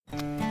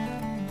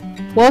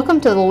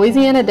Welcome to the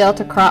Louisiana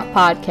Delta Crop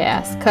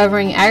Podcast,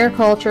 covering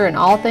agriculture and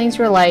all things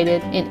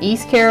related in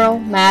East Carroll,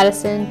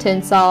 Madison,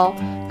 Tensas,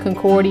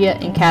 Concordia,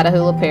 and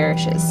Catahoula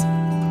parishes.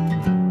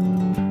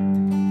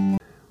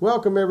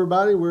 Welcome,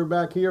 everybody. We're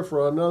back here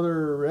for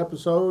another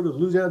episode of the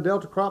Louisiana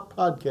Delta Crop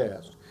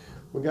Podcast.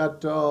 We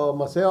got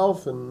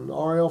myself and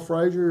R.L.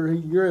 Frazier.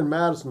 You're in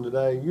Madison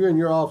today. You're in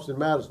your office in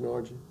Madison,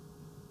 aren't you?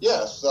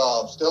 Yes,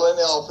 still in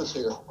the office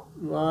here.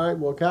 All right.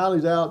 Well,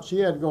 Kylie's out. She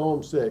had to go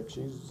home sick.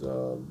 She's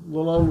a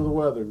little under the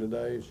weather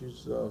today.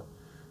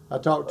 I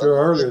talked to her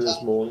earlier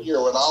this morning.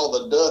 Here with all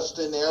the dust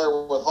in the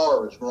air with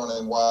harvest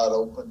running wide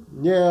open.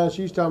 Yeah,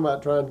 she's talking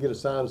about trying to get a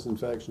sinus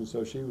infection,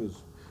 so she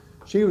was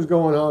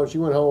going home. She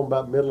went home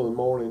about middle of the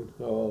morning,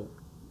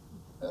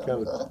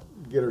 kind of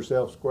get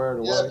herself squared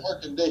away. Yeah, in her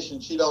condition,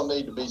 she don't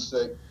need to be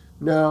sick.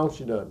 No,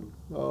 she doesn't.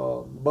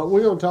 But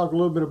we're going to talk a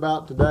little bit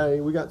about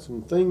today. We got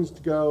some things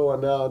to go.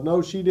 And I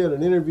know she did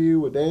an interview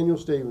with Daniel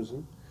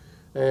Stevenson,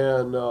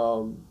 and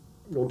we're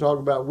going to talk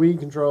about weed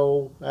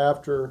control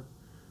after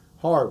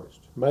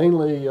harvest.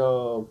 Mainly,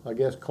 I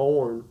guess,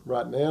 corn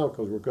right now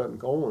because we're cutting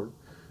corn.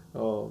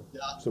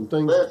 Some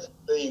things. Very few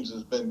beans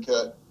has been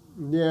cut.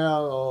 Yeah.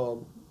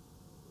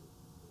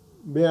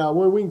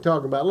 Well, we can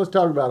talk about. Let's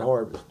talk about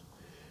harvest.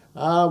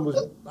 I've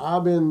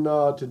been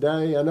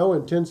today. I know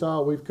in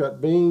Tensas we've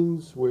cut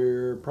beans.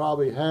 We're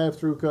probably half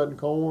through cutting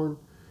corn.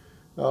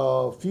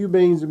 A few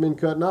beans have been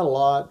cut, not a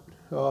lot.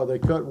 They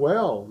cut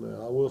well.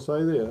 Now I will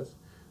say this: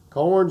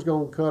 corn's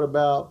going to cut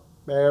about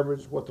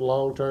average, what the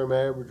long-term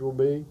average will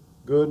be.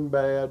 Good and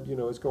bad,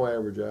 it's going to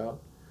average out.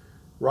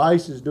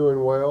 Rice is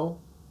doing well.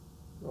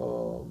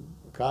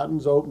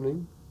 Cotton's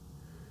opening.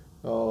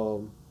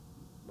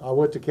 I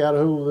went to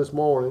Catahoula this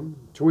morning.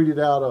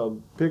 Tweeted out a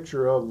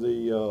picture of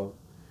the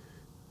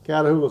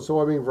Catahoula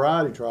soybean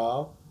variety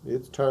trial.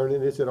 It's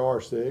turning. It's at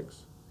R6.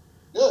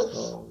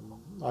 Yes.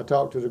 I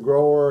talked to the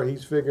grower.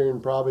 He's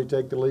figuring probably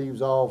take the leaves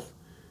off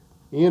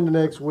end of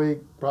next week,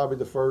 probably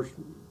the first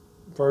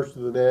of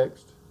the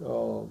next.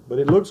 But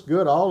it looks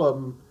good. All of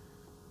them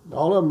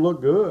look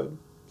good.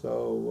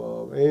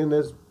 So and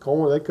there's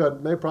corn.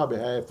 They probably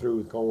half through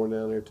with corn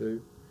down there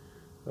too.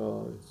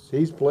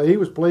 He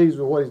was pleased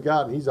with what he's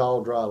got, and he's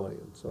all dry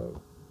land. So.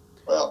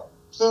 Well,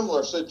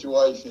 similar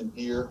situation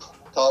here.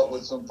 Talked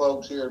with some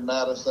folks here in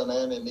Madison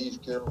and in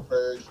East Carroll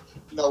Parish.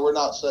 We're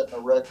not setting a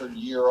record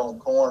year on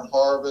corn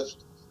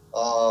harvest,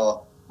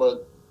 but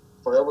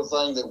for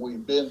everything that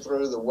we've been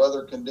through, the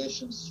weather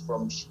conditions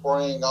from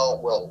spring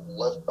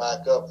let's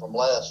back up from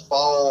last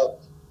fall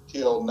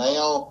till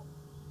now,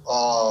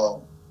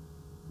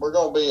 we're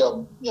going to be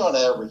an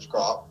average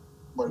crop.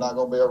 We're not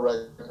going to be a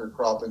record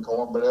crop in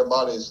corn, but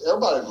everybody's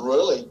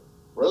really,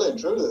 really and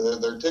truly,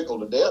 they're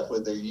tickled to death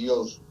with their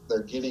yields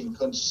they're getting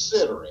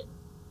considering.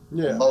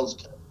 Yeah. In most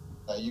cases.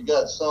 Now, you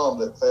got some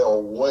that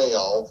fell way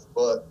off,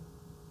 but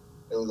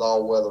it was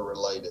all weather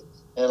related.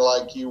 And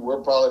like you,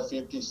 we're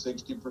probably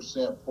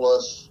 50-60%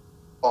 plus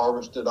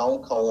harvested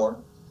on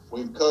corn.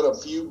 We've cut a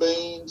few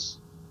beans,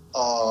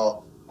 and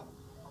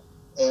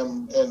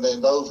then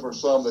those were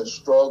some that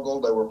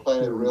struggled. They were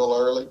planted real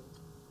early,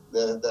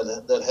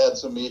 that had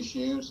some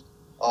issues,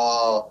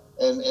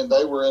 and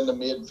they were in the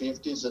mid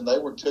 50s, and they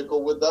were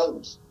tickled with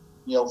those.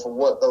 For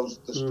what the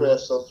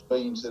stress those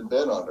beans had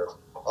been under.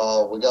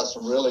 We got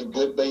some really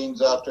good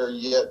beans out there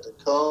yet to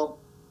come.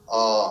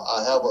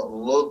 I haven't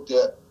looked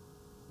at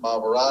my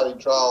variety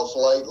trials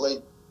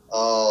lately,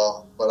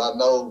 but I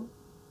know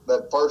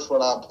that first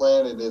one I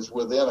planted is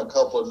within a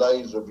couple of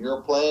days of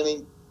your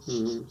planting, so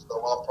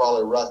I'm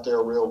probably right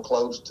there real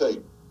close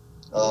too.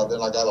 Then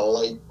I got a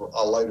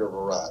later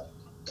variety.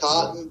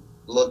 Cotton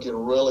looking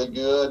really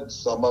good.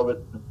 Some of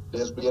it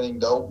is beginning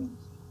to open.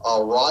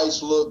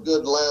 Rice looked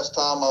good last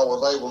time I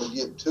was able to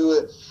get to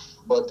it.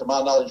 But to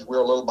my knowledge, we're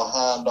a little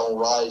behind on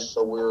rice,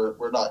 so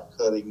we're not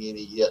cutting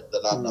any yet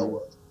that I know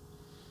of.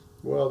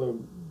 Well,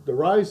 the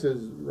rice,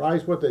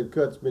 what they've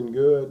cut's been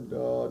good.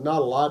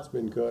 Not a lot's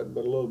been cut,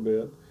 but a little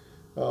bit.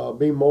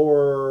 Be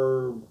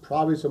more,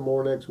 probably some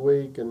more next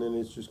week, and then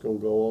it's just going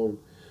to go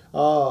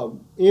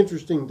on.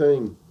 Interesting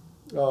thing,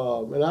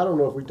 and I don't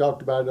know if we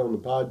talked about it on the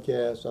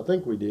podcast. I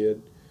think we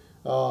did.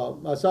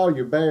 I saw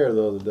your bear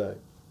the other day.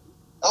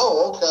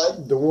 Oh,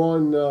 okay. The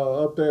one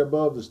up there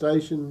above the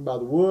station by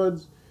the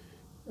woods.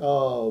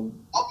 Yeah.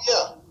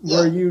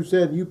 Where you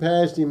said you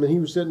passed him and he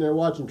was sitting there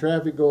watching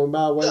traffic going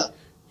by. Yeah.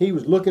 He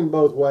was looking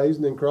both ways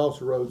and then crossed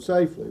the road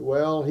safely.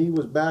 Well, he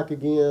was back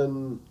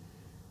again,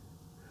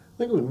 I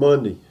think it was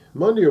Monday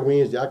or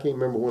Wednesday. I can't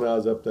remember when I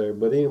was up there,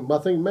 but I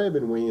think it may have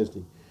been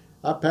Wednesday.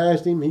 I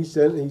passed him. He's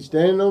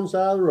standing on the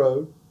side of the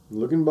road,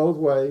 looking both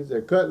ways.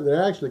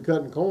 They're actually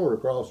cutting corn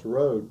across the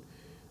road.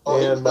 Oh,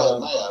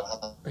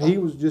 and he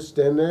was just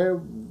standing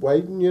there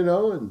waiting, and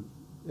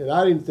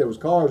I didn't think there was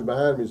cars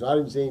behind me, so I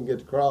didn't see him get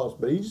to cross.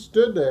 But he just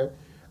stood there.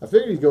 I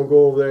figured he's going to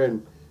go over there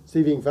and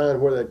see if he can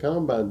find where that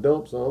combine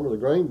dumped some or the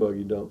grain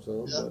buggy dumped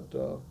some. Yeah.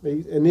 But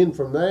and then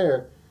from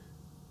there,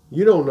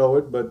 you don't know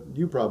it, but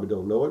you probably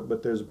don't know it,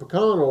 but there's a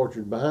pecan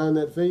orchard behind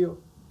that field.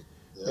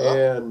 Yeah.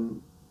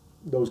 And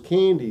those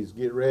candies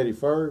get ready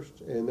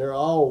first, and they're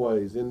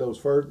always in those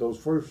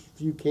first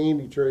few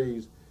candy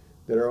trees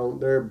that are on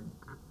there.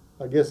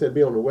 I guess they'd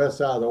be on the west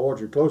side of the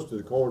orchard, close to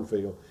the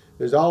cornfield.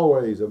 There's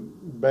always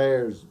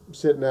bears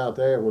sitting out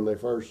there when they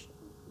first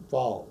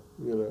fall.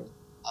 You know.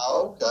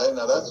 Oh, okay.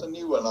 Now that's a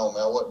new one on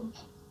me. I wasn't.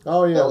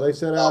 Oh yeah, they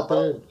sit out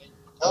there.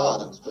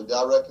 Pecans, but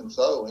I reckon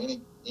so.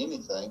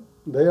 Anything.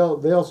 They'll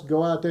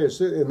go out there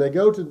and they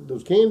go to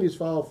those candies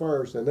fall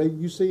first,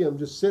 and you see them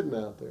just sitting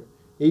out there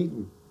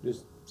eating,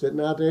 just sitting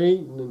out there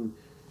eating. And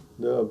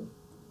the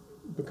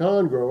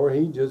pecan grower,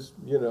 he just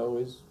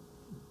there's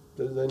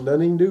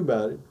nothing he can do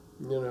about it.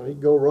 You know, he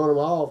can go run them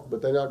off,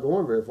 but they're not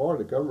going very far.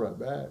 They come right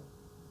back.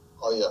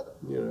 Oh yeah.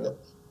 You know.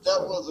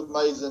 That was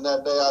amazing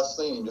that day I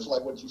seen him. Just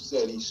like what you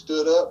said, he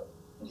stood up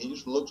and he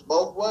just looks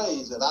both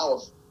ways, and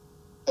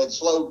had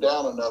slowed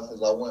down enough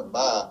as I went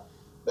by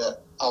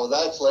that I was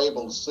actually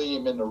able to see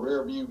him in the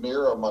rear view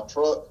mirror of my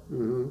truck.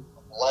 Mm-hmm.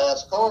 The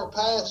last car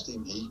passed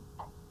him. He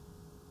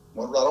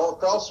went right on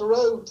across the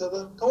road to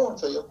the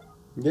cornfield.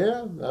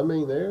 Yeah, I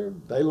mean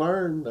they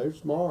learn. They're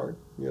smart.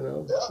 You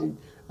know. Yeah.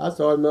 I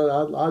saw him.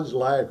 I just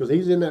laughed because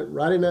he's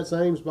right in that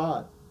same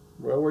spot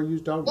where you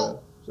was talking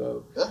about.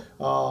 So,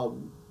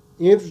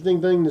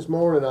 interesting thing this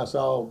morning I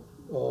saw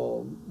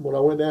when I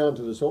went down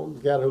to the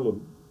Catahoula.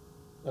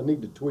 I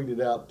need to tweet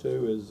it out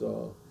too. Is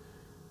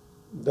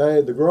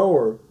the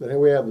grower that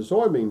we have the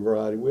soybean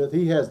variety with?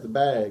 He has the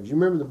bags. You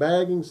remember the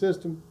bagging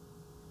system?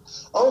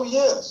 Oh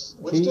yes,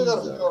 we still got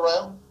a few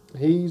around.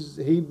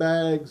 He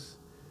bags.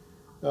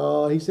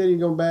 He said he's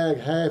gonna bag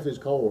half his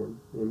corn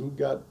when he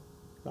got,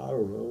 I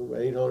don't know,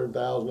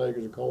 800,000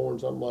 acres of corn,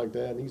 something like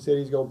that. And he said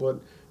he's gonna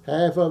put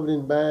half of it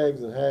in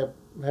bags and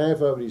half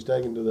of it he's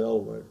taking to the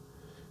elevator.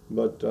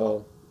 But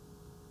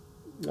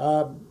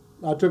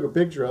I took a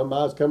picture of him.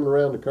 I was coming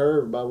around the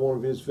curve by one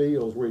of his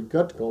fields where he'd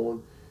cut the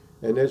corn,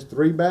 and there's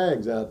 3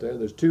 bags out there.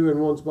 There's 2 in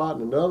one spot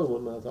and another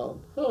one. And I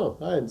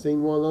thought, I hadn't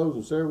seen one of those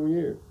in several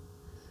years.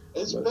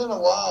 It's been a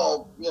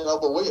while, but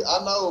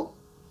I know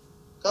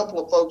a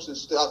couple of folks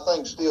that I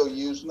think still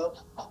using them,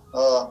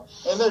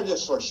 and they're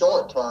just for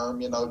short term,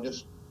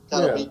 just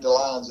kind of beat the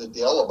lines at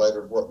the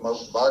elevator, what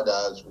most of our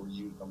guys were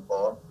using them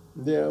for.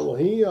 Yeah, well,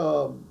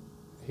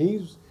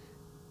 he's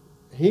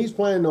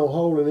planning on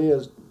holding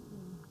his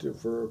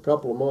for a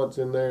couple of months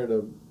in there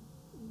to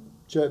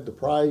check the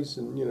price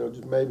and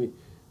just maybe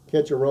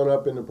catch a run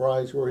up in the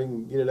price where he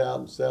can get it out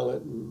and sell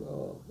it, and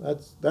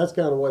that's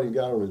kind of what he's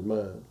got on his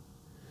mind.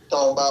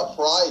 Talking about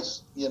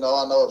price, I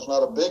know it's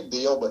not a big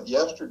deal, but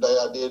yesterday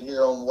I did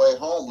hear on the way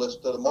home,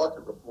 listen to the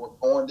market report,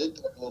 corn did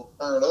take a little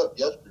turn up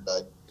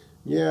yesterday.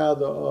 Yeah,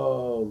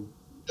 still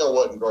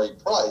wasn't great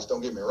price,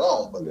 don't get me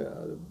wrong, but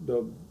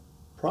the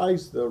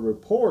price, the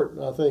report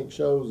I think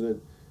shows that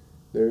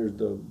there's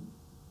the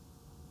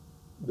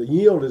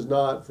yield is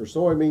not for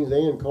soybeans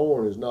and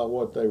corn is not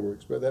what they were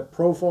expecting. That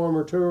Pro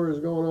Farmer tour is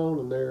going on,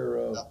 and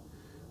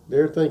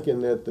they're thinking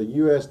that the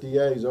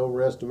USDA is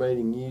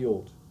overestimating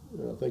yield.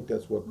 I think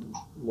that's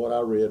what I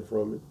read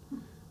from it.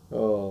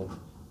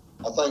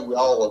 I think we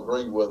all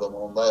agree with them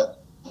on that.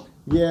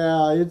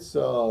 Yeah, it's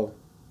I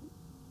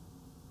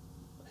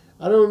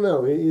don't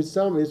know. It's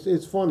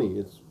funny.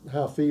 It's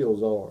how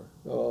fields are.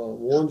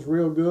 One's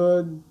real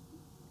good,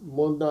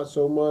 one's not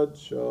so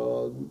much.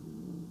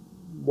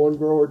 One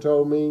grower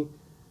told me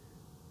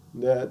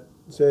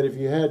said if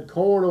you had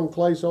corn on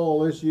clay soil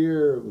this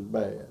year, it was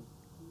bad.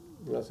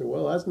 And I said,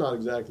 well, that's not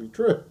exactly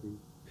true.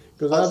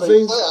 Because I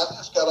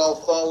just got off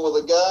the phone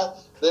with a guy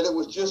that it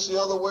was just the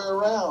other way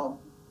around.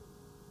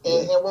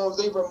 And what was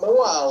even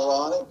more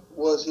ironic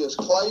was his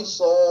clay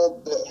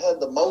soil that had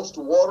the most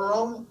water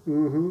on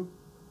it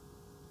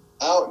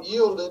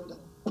out-yielded,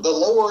 the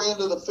lower end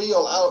of the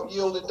field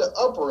out-yielded the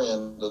upper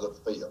end of the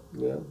field.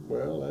 Yeah,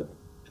 well,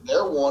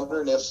 they're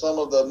wondering if some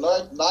of the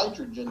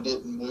nitrogen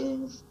didn't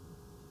move.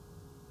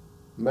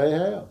 May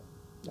have.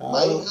 The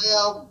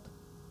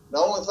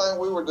only thing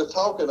we were just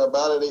talking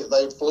about it,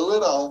 they flew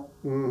it on.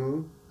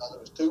 Because it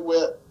was too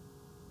wet,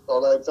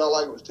 or they felt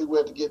like it was too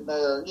wet to get in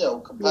there.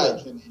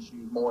 Compaction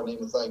issues more than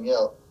anything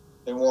else.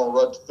 They didn't want to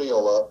rut the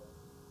field up.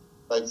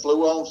 They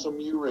flew on some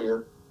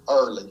urea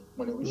early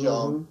when it was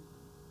young.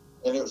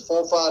 And it was 4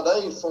 or 5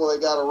 days before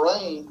they got a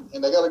rain,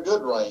 and they got a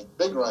good rain,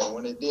 big rain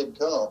when it did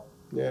come.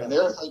 Yeah. And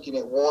they're thinking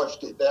it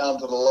washed it down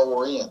to the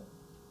lower end.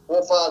 4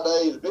 or 5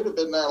 days, if it had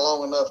been there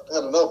long enough,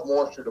 had enough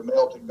moisture to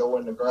melt and go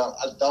in the ground,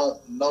 I don't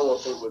know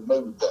if it would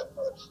move that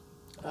much.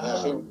 Now,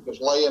 if it was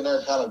laying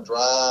there kind of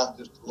dry,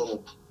 just a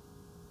little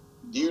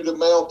dew to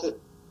melt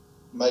it,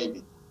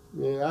 maybe.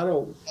 Yeah, I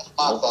don't. That's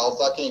my thoughts.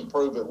 I can't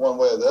prove it one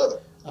way or the other.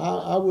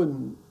 I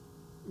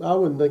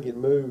wouldn't think it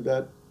moved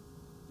that.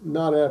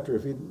 Not after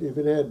if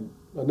it had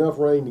enough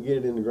rain to get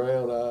it in the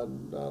ground.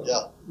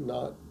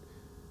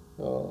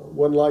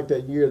 Wasn't like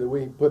that year that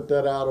we put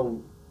that out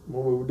on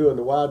when we were doing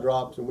the Y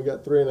drops, and we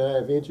got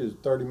 3.5 inches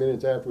 30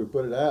 minutes after we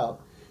put it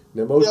out.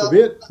 Now most of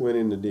it went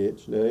in the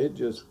ditch. Now it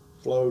just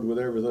flowed with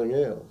everything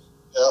else.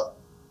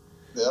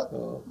 Yeah.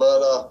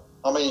 But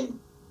I mean,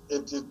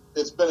 it's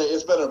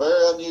been a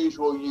very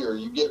unusual year.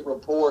 You get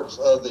reports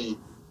of the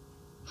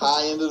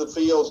high end of the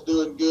field's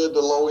doing good,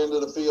 the low end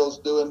of the field's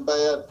doing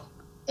bad,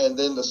 and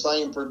then the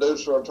same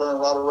producer will turn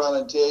right around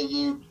and tell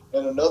you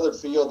in another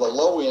field, the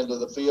low end of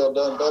the field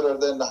done better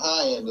than the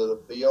high end of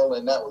the field,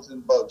 and that was in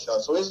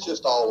buckshot. So it's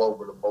just all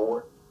over the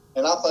board.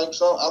 And I think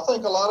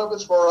a lot of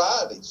it's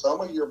variety.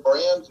 Some of your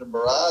brands and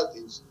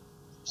varieties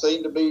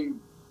seem to be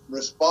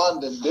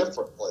responding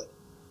differently.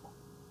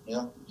 You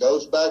know,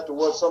 goes back to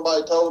what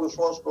somebody told us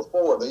once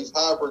before. These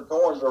hybrid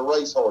corns are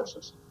race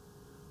horses.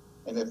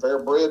 And if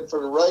they're bred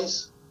for the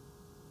race,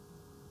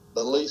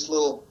 the least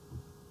little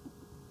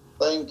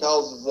thing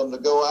causes them to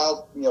go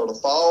out, you know, to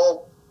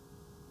fall.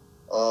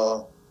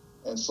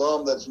 And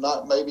some that's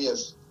not maybe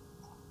as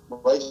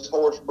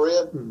racehorse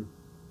bred.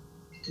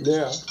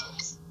 Yeah.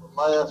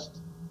 Last.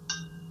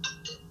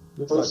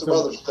 Looks Put like some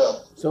other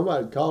stuff.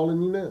 Somebody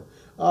calling you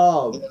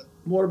now.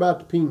 What about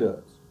the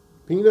peanuts?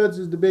 Peanuts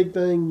is the big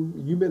thing.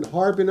 You've been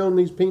harping on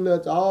these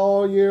peanuts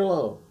all year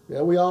long.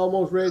 Now we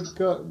almost ready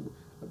to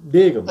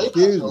dig them.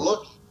 Peanuts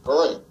look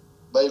great.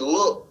 They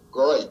look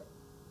great.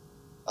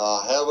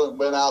 Haven't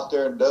been out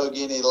there and dug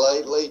any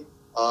lately.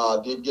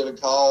 Did get a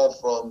call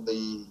from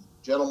the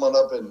gentleman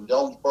up in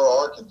Jonesboro,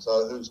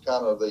 Arkansas, who's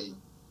kind of the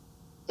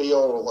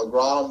field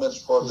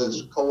agronomist for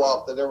this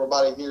co-op that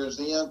everybody here is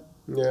in.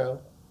 Yeah.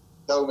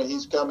 Told me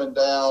he's coming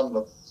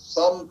down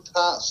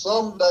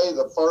someday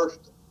the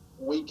first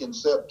week in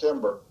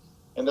September,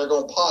 and they're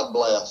going to pod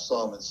blast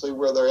some and see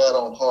where they're at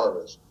on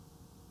harvest.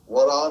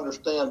 What I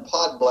understand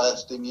pod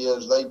blasting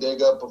is they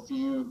dig up a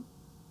few,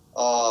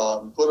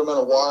 put them in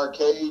a wire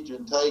cage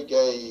and take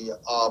a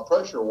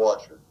pressure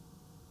washer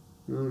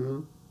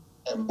and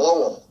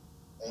blow them.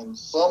 And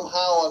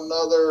somehow or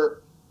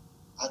another,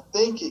 I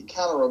think it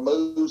kind of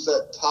removes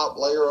that top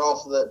layer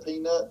off of that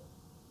peanut,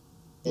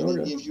 and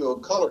it gives you a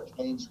color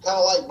change, kind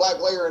of like black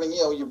layering.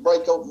 You know, you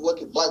break open,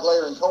 look at black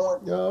layering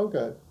corn. Oh,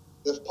 okay.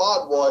 This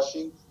pod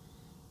washing,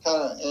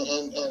 kind of,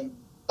 and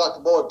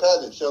Dr. Boyd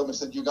Paget showed me,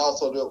 said you can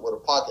also do it with a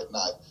pocket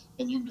knife,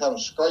 and you can kind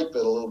of scrape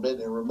it a little bit,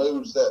 and it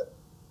removes that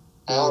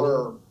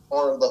outer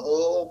part of the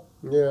hull.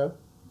 Yeah.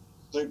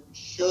 So you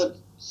should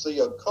see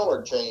a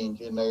color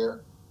change in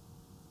there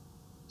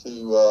to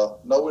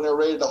know when they're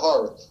ready to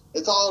harvest.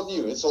 It's all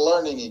new. It's a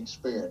learning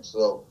experience.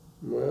 So,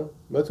 well,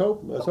 let's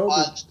hope.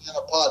 I'm extent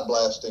of pod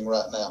blasting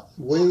right now.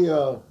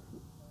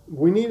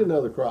 We need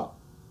another crop.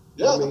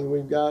 Yeah. I mean,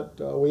 we've got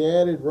we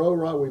added row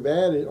rice. We've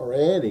added, or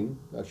adding,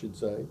 I should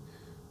say,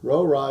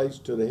 row rice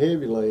to the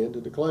heavy land, to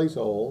the clay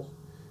soils,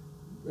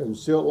 and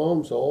silt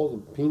loam soils,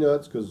 and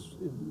peanuts. Because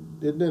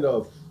isn't it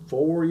a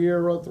 4 year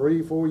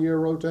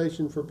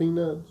rotation for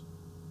peanuts?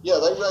 Yeah,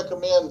 they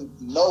recommend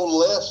no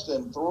less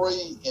than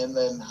 3, and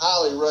then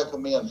highly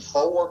recommend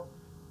 4.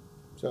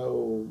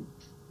 So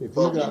if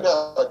you got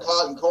a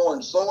cotton,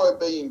 corn,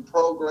 soybean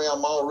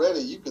program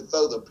already, you could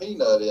throw the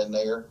peanut in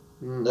there.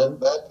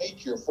 That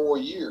meets your 4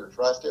 years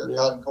right there. Yeah.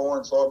 Cotton,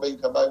 corn, soybean,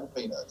 come back with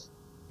peanuts.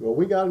 Well,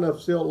 we got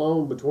enough silt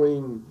loam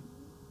between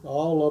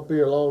all up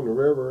here along the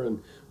river,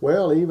 and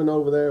well, even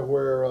over there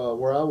where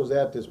I was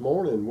at this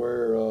morning,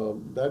 where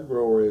that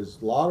grower is,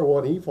 a lot of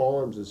what he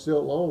farms is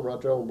silt loam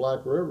right there on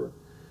Black River.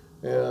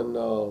 And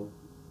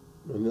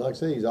like I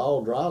say, he's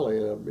all dry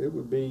land. It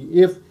would be,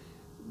 if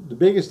the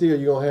biggest deal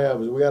you're going to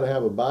have is we got to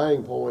have a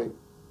buying point.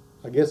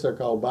 I guess they're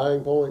called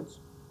buying points.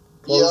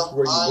 Close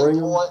where you bring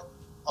point.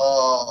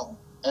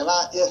 And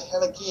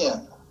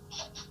again,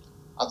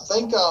 I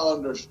think I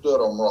understood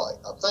them right.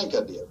 I think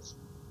I did.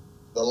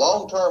 The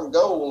long-term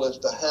goal is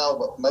to have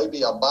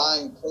maybe a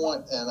buying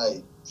point and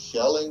a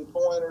shelling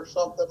point or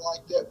something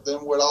like that.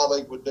 Then what all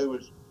they would do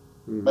is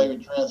maybe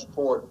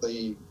transport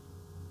the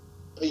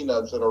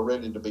peanuts that are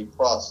ready to be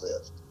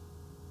processed.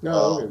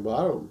 No, okay. Well,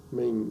 I don't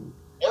mean.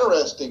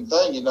 Interesting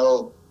thing, you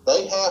know,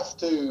 they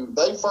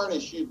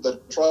furnish you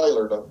the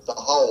trailer to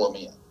haul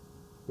them in.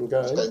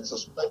 Okay. It's a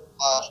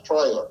specialized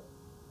trailer.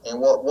 And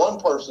what one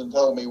person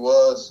told me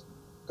was,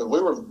 because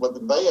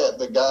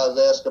the guys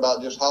asked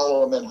about just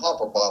hauling them in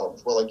hopper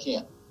bottoms. Well, they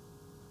can't.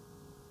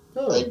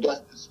 Oh. They've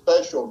got this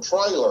special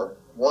trailer.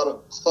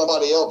 What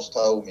somebody else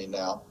told me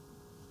now,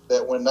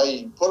 that when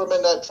they put them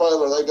in that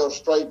trailer, they go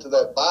straight to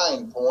that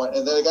buying point,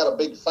 and then they got a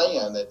big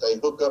fan that they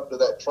hook up to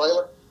that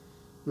trailer.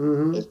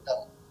 It's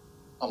got,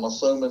 I'm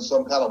assuming,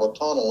 some kind of a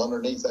tunnel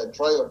underneath that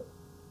trailer,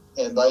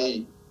 and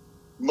they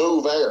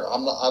move air. I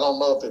don't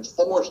know if it's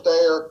forced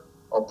air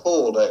or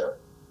pulled air.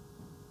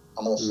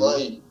 I'm gonna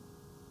say,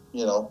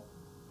 you know,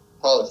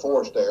 probably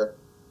forced air,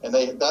 and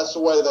that's the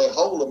way they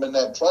hold them in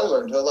that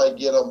trailer until they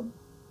get them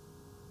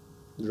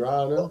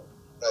dry enough,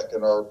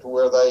 or to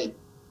where they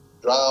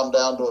dry them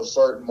down to a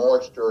certain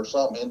moisture or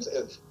something.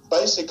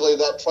 Basically,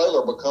 that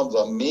trailer becomes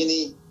a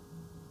mini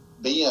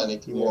bin,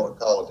 if you want to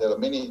call it that, a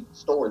mini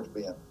storage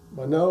bin.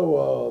 I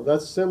know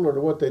that's similar to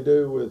what they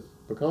do with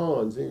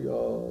pecans.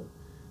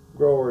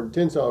 Grower,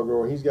 Tensile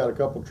grower, he's got a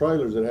couple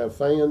trailers that have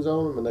fans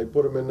on them, and they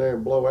put them in there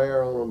and blow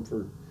air on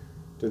them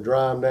to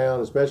dry them down,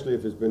 especially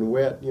if it's been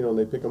wet. You know, and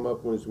they pick them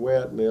up when it's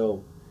wet, and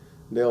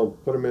they'll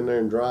put them in there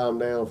and dry them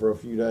down for a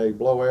few days,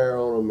 blow air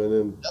on them, and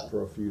then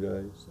for a few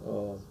days.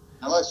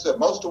 And like I said,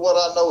 most of what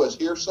I know is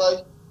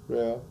hearsay.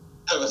 Yeah.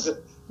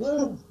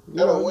 Well,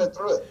 Never went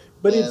through it.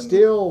 But it's And-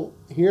 still,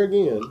 here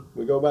again,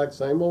 we go back to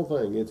the same old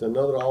thing. It's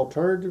another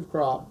alternative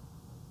crop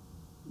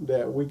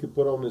that we could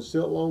put on this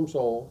silt loam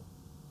soil.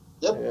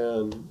 Yep.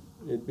 And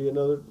it'd be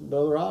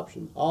another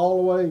option. All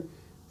the way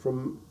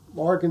from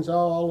Arkansas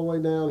all the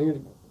way down here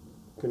to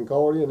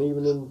Concordia and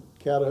even in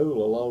Catahoula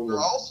along We're the,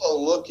 also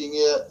looking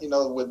at,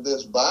 with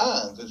this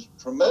vines, there's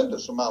a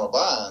tremendous amount of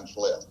vines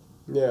left.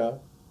 yeah,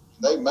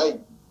 They make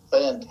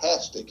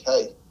fantastic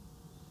hay.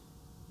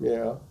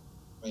 yeah,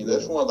 I mean,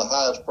 that's one of the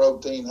highest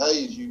protein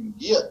hays you can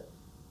get.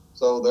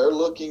 So they're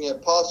looking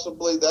at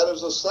possibly that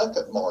as a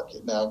second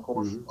market. Now, of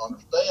course,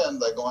 understand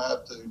they're going to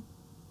have to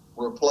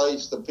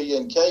replace the P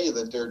and K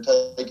that they're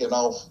taking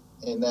off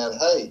in that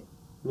hay.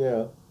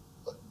 yeah.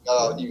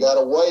 You got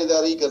to weigh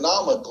that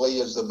economically.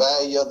 Is the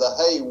value of the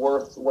hay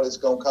worth what it's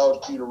going to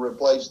cost you to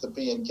replace the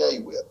P and K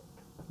with?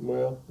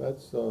 Well,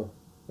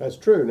 that's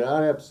true. Now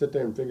I'd have to sit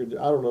there and figure.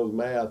 I don't know the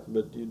math,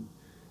 but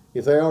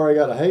if they already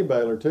got a hay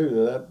baler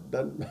too,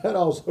 then that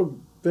also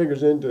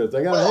figures into it.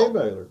 They got a hay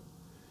baler.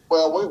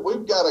 Well,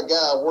 we've got a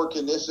guy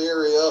working this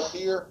area up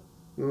here,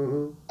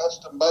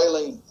 custom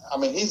baling. I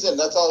mean,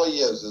 that's all he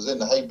is in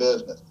the hay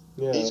business.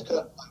 Yeah. He's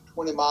cut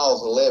 20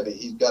 miles of levee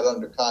he's got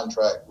under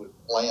contract with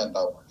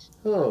landowners.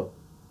 Huh.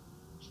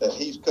 That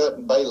he's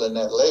cutting baling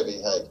that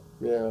levee hay.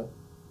 Yeah.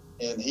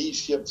 And he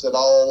ships it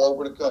all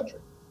over the country.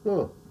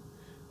 Huh.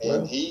 And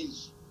Well.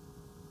 he's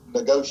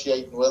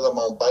negotiating with them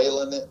on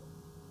baling it,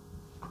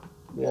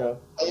 Yeah.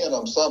 paying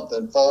them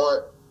something for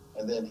it,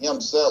 and then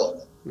him selling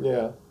it.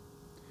 Yeah.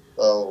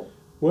 So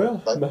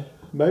Well,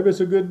 maybe it's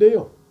a good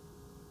deal.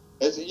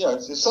 it's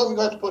something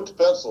you have to put the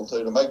pencil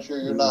to make sure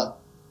you're not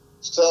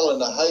selling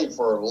the hay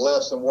for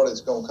less than what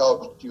it's going to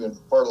cost you in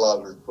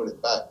fertilizer to put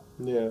it back.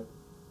 Yeah.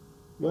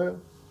 Well,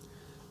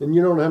 and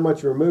you don't know how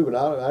much you're removing.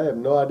 I have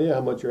no idea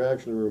how much you're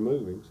actually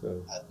removing.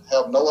 So. I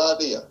have no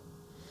idea.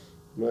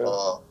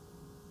 Well.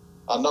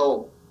 I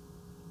know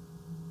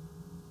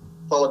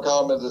a fellow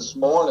commented this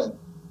morning,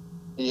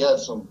 he had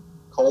some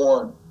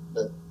corn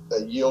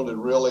that yielded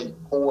really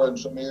poor in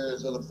some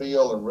areas of the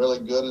field and really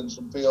good in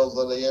some fields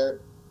of the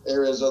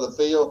areas of the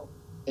field.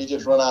 He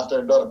just run out there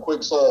and done a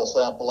quick soil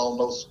sample on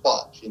those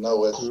spots.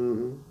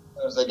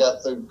 As they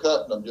got through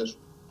cutting them,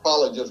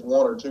 probably just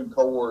one or two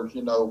cores,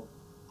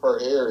 per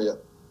area.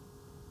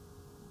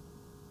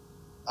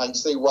 I can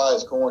see why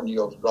his corn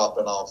yield's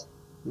dropping off.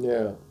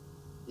 Yeah.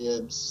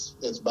 It's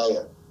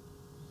bad.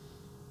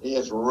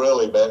 It's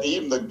really bad.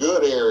 Even the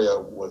good area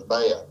was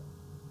bad.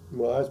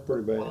 Well, that's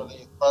pretty One of bad.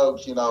 these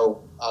folks,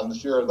 I'm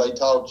sure they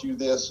taught you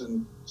this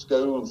in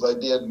schools. They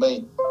did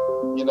me.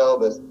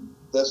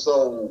 This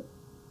old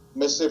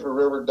Mississippi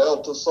River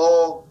Delta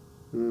soil,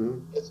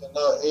 it's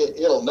enough.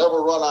 It'll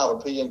never run out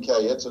of P and K.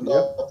 It's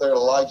enough there to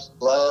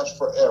last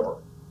forever.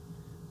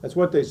 That's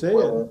what they said.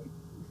 Well,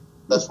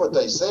 that's what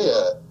they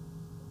said.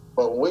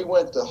 But when we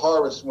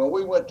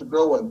went to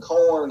growing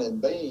corn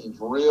and beans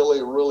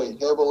really, really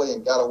heavily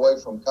and got away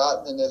from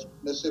cotton in this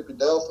Mississippi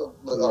Delta,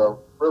 or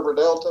River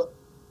Delta,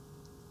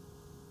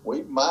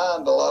 we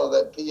mined a lot of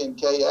that P and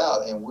K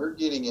out, and we're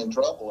getting in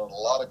trouble in a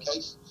lot of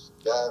cases,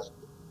 guys.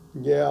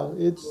 Yeah,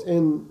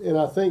 and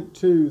I think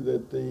too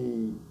that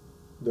the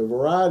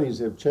varieties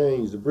have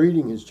changed. The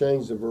breeding has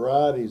changed the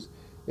varieties,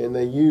 and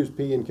they use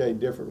P and K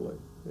differently.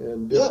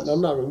 And Yes. I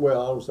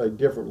don't say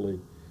differently.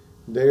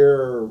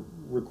 Their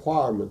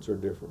requirements are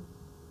different.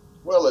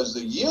 Well, as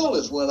the yield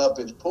has went up,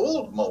 it's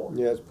pulled more.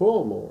 Yeah, it's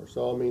pull more.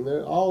 So I mean,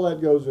 all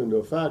that goes into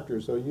a factor.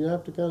 So you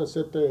have to kind of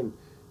sit there and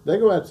they're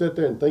going to have to sit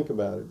there and think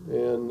about it.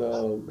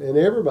 And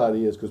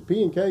everybody is, because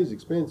P and K is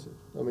expensive.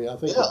 I mean, I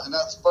think. Yeah, and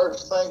that's the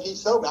first thing he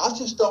told me. I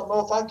just don't know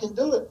if I can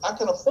do it. I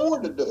can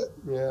afford to do it.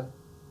 Yeah.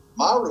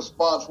 My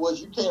response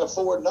was, you can't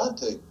afford not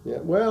to. Yeah.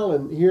 Well,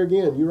 and here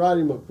again, you write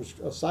him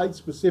a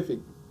site-specific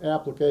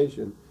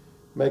application,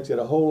 makes it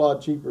a whole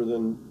lot cheaper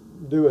than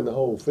doing the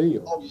whole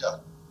field. Oh, yeah.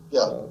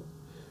 Yeah.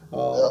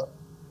 Yeah.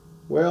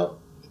 Well.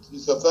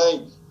 It's the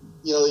thing,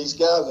 these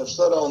guys have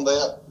sat on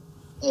that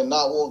and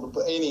not wanting to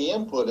put any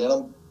input in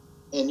them.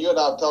 And you and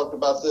I have talked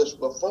about this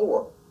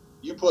before.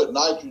 You put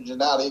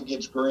nitrogen out, it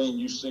gets green,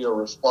 you see a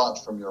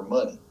response from your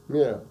money.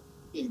 Yeah.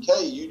 In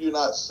K, you do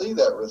not see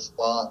that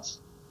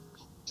response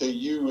till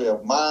you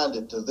have mined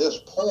it to this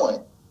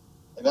point.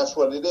 And that's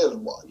what it is.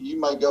 You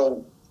may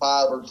go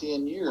 5 or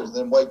 10 years,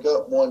 then wake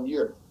up one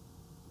year,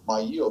 my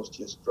yields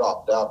just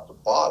dropped out the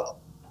bottom.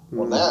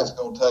 Well, now it's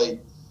going to take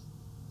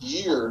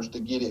years to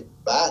get it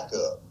back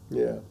up.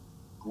 Yeah.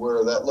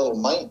 Where that little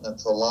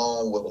maintenance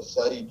alone will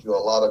save you a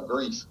lot of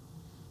grief.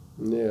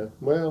 Yeah.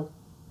 Well.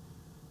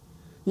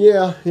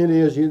 Yeah, it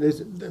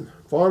is.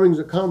 Farming's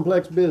a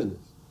complex business.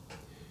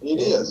 It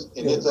is,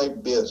 and it's a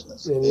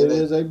business. And it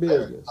is a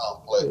business. Very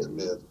complex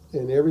business.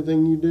 And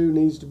everything you do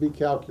needs to be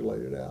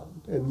calculated out.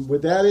 And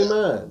with that in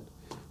mind,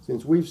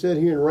 since we've sat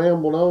here and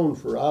rambled on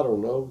for, 2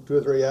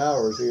 or 3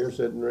 hours here,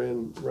 sitting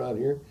right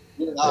here.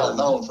 You're not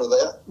known for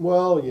that.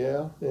 Well,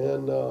 yeah,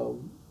 and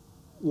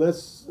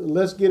let's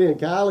get in.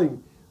 Kylie,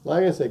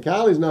 like I said,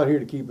 Kylie's not here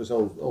to keep us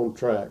on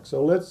track.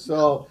 So let's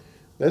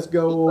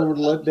go over and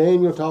let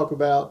Daniel talk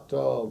about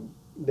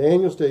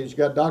You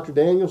got Dr.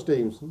 Daniel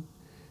Stevenson,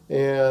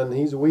 and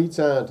he's a weed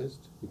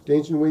scientist,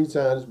 extension weed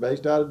scientist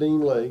based out of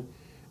Dean Lee.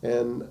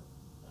 And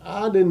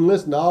I didn't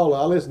listen to all.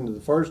 I listened to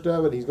the first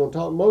of it. He's going to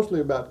talk mostly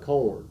about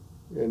corn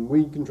and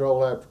weed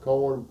control after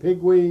corn,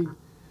 pigweed.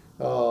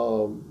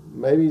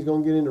 Maybe he's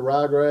going to get into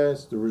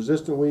ryegrass, the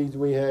resistant weeds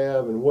we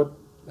have, and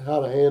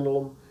how to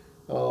handle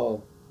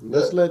them.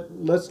 Let's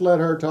let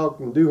her talk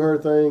and do her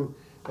thing,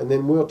 and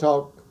then we'll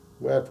talk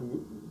after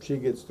she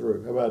gets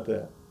through. How about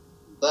that?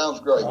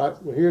 Sounds great. All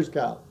right. Well, here's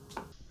Kyle.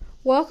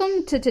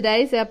 Welcome to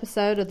today's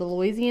episode of the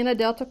Louisiana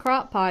Delta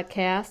Crop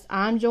Podcast.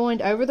 I'm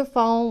joined over the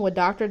phone with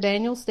Dr.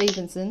 Daniel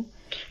Stevenson,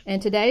 and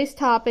today's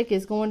topic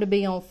is going to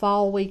be on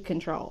fall weed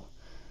control.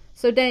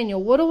 So,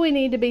 Daniel, what do we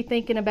need to be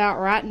thinking about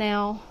right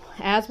now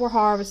as we're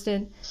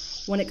harvesting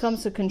when it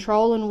comes to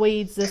controlling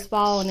weeds this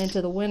fall and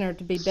into the winter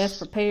to be best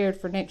prepared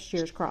for next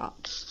year's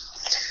crop?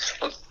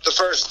 Well, the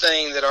first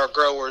thing that our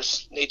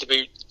growers need to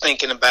be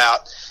thinking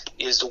about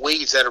is the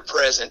weeds that are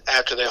present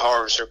after they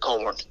harvest their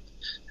corn.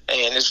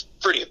 And it's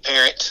pretty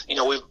apparent,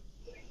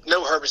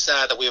 no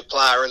herbicide that we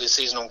apply early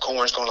season on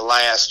corn is going to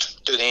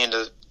last through the end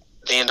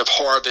of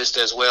harvest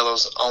as well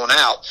as on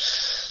out.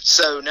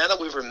 So now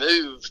that we've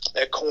removed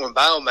that corn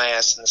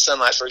biomass and the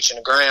sunlight's reaching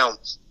the ground,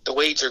 the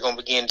weeds are going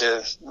to begin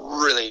to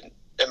really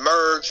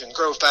emerge and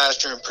grow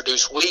faster and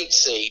produce weed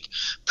seed,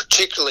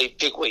 particularly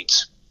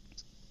pigweeds.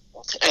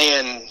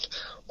 And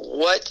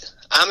what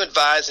I'm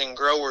advising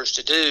growers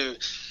to do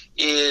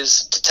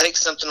is to take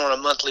something on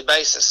a monthly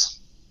basis.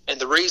 And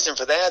the reason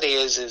for that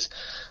is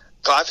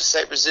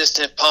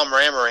glyphosate-resistant Palmer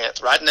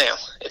amaranth right now,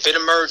 if it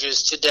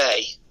emerges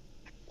today,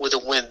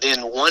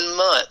 within 1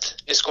 month,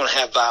 it's going to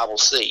have viable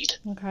seed.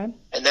 Okay.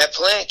 And that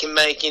plant can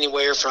make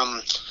anywhere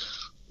from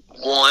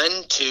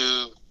 1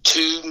 to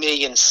 2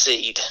 million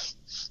seed.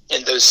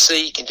 And those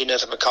seed can do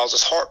nothing but cause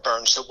us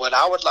heartburn. So what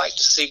I would like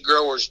to see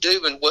growers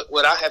do, and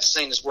what I have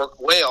seen has worked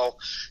well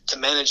to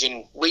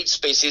managing weed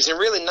species, and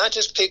really not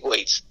just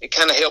pigweeds. It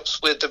kind of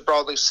helps with the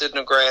broadleaf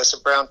sydney grass, the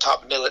brown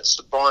top millets,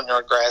 the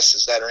barnyard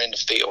grasses that are in the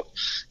field,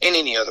 and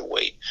any other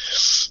weed,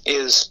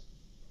 is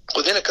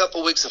within a couple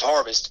of weeks of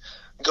harvest,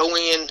 go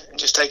in and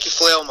just take your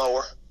flail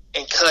mower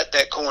and cut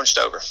that corn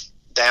stover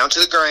down to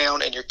the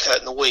ground, and you're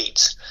cutting the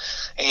weeds.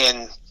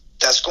 And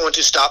that's going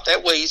to stop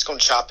that weed. It's going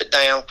to chop it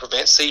down,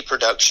 prevent seed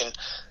production.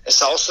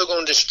 It's also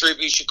going to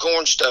distribute your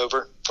corn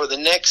stover for the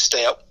next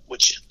step,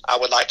 which I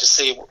would like to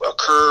see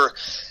occur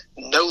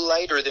no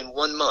later than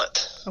 1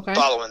 month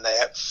following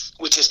that,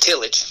 which is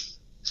tillage.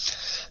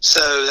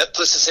 So that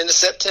puts us into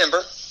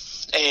September,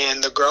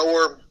 and the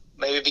grower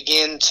maybe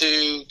begin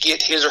to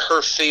get his or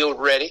her field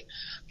ready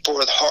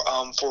for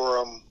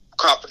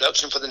crop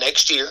production for the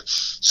next year.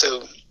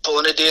 So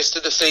pulling a disc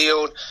through the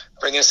field,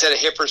 bringing a set of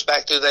hippers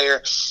back through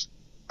there.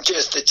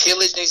 Just the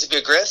tillage needs to be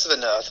aggressive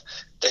enough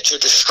that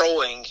you're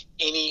destroying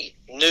any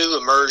new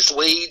emerged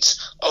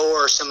weeds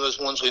or some of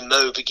those ones we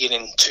mowed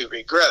beginning to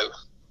regrow.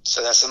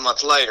 So that's a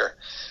month later.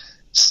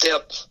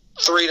 Step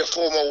 3 to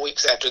 4 more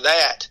weeks after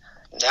that,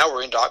 now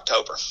we're into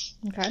October.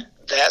 Okay.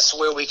 That's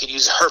where we could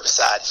use a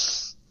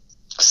herbicide,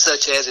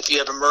 such as if you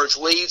have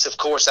emerged weeds, of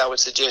course, I would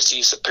suggest you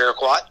use a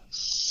paraquat.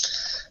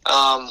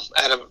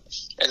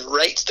 And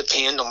rates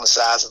depend on the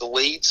size of the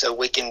weed, so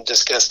we can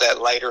discuss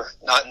that later,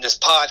 not in this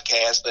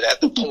podcast, but at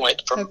the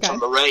point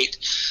from a rate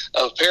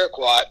of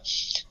paraquat,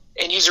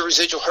 and use a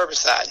residual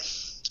herbicide.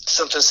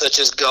 Something such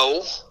as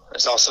Gold,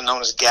 is also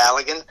known as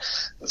Galligan.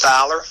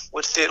 Valor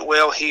would fit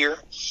well here.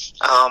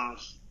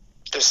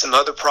 There's some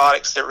other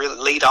products that really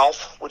lead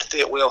off would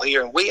fit well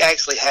here, and we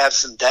actually have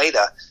some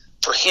data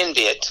for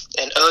henbit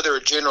and other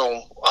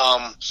general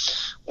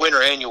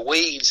winter annual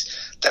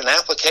weeds that an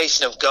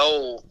application of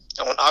Gold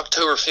on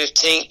October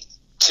 15th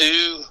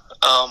to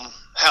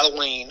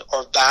Halloween,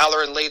 or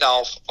Valor and lead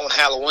off on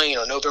Halloween,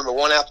 or November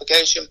 1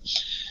 application,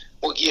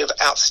 will give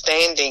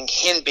outstanding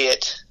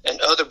henbit and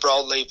other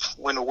broadleaf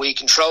winter weed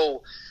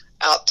control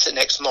out to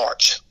next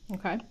March.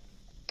 Okay.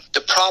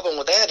 The problem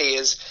with that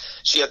is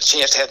you have the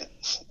chance to have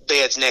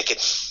beds naked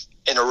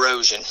and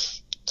erosion.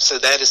 So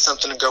that is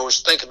something the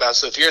growers think about.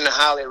 So if you're in a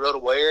highly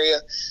erodible area,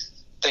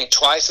 think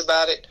twice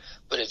about it.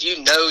 But if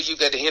you know you've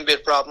got a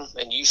henbit problem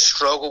and you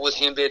struggle with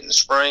henbit in the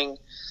spring,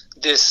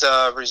 this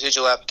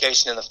residual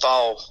application in the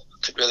fall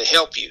could really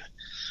help you.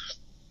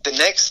 The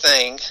next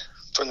thing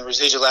from the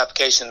residual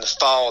application in the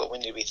fall that we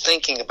need to be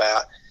thinking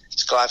about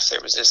is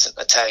glyphosate-resistant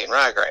Italian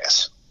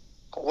ryegrass.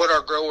 What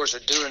our growers are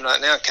doing right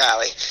now,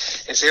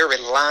 Kylie, is they're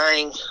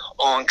relying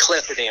on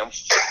clethodim,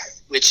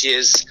 which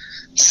is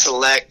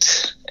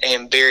Select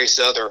and various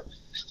other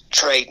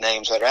trade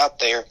names that are out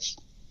there,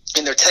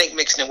 and they're tank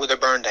mixing it with their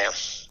burn down.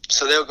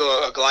 So they'll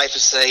go a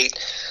glyphosate,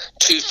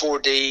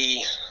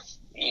 2,4-D,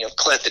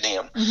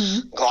 clethodim,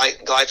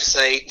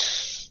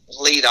 glyphosate,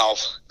 lead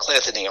off,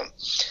 clethodim.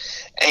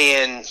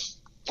 And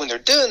when they're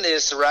doing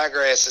this, the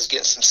ryegrass is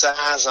getting some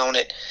size on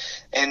it,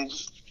 and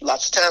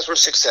lots of times we're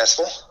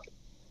successful,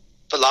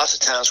 but lots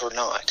of times we're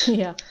not.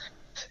 Yeah.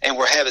 And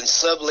we're having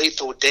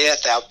sublethal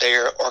death out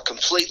there, or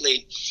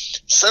completely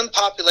some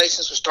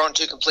populations were starting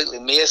to completely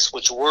miss,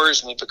 which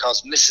worries me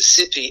because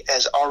Mississippi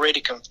has already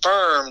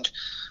confirmed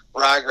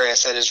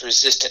ryegrass that is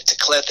resistant to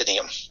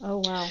clethodim. Oh,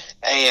 wow.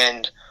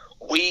 And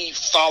we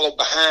followed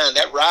behind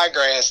that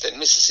ryegrass that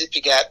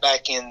Mississippi got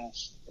back in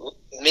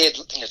mid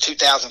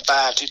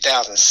 2005,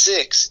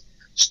 2006,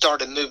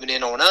 started moving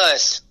in on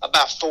us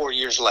about 4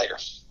 years later.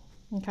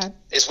 Okay.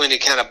 Is when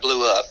it kind of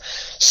blew up.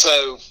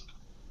 So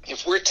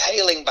if we're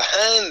tailing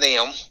behind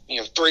them,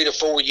 3 to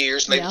 4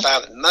 years, maybe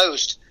 5 at the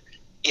most,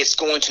 it's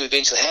going to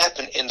eventually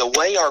happen. And the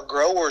way our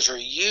growers are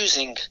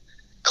using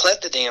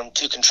clethodim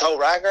to control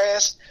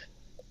ryegrass,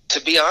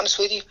 to be honest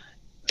with you,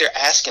 they're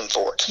asking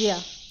for it.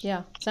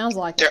 Yeah, sounds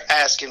like they're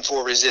asking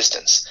for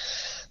resistance.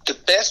 The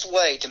best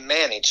way to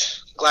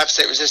manage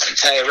glyphosate-resistant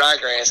Italian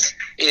ryegrass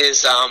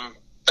is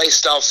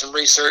based off some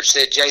research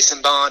that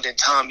Jason Bond and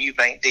Tom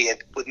Eubank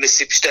did with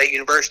Mississippi State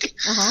University.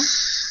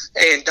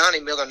 And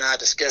Donnie Miller and I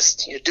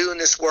discussed doing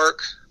this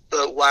work,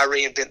 but why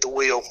reinvent the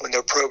wheel when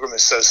their program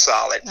is so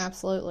solid?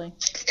 Absolutely.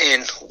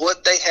 And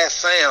what they have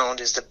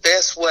found is the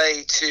best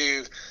way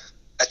to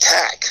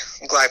attack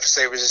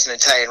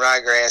glyphosate-resistant Italian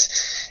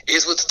ryegrass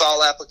is with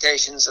fall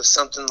applications of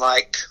something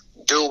like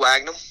dual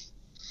magnum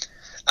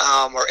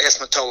or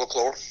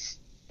esmetolochlor.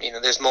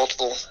 There's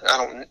multiple. I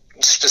don't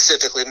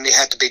specifically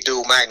have to be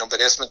dual magnum, but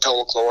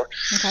esmetolochlor.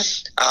 Okay.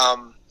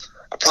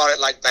 A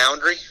product like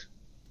Boundary,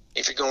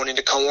 if you're going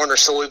into corn or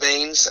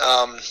soybeans.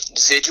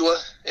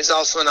 Zidua is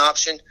also an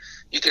option.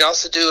 You can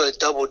also do a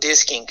double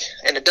disking,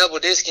 and a double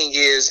disking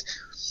is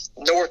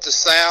north to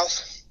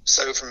south.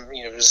 So from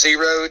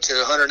 0 to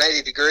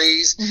 180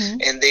 degrees,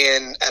 and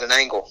then at an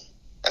angle.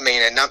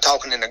 And I'm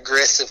talking an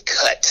aggressive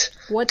cut.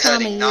 What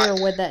time of year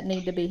would that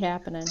need to be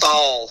happening?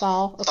 Fall.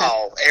 Okay.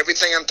 Fall.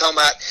 Everything I'm talking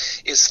about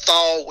is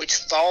fall, which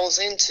falls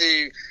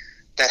into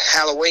that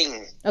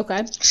Halloween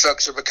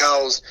structure,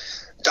 because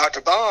Dr.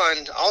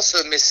 Bond, also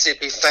in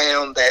Mississippi,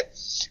 found that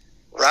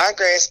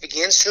ryegrass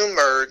begins to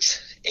emerge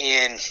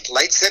in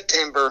late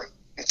September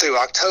through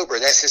October.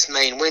 That's its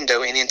main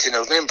window, and into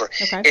November.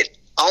 Okay. It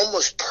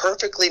almost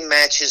perfectly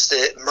matches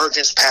the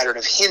emergence pattern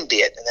of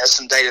henbit, and that's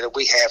some data that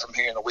we have from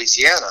here in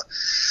Louisiana.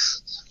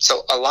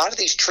 So a lot of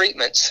these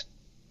treatments,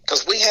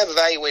 because we have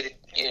evaluated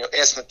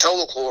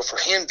esmetolochlor for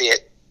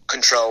henbit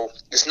control,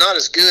 it's not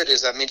as good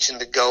as I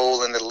mentioned the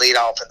Gold and the Lead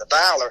Off and the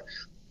Valor,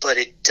 but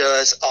it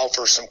does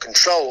offer some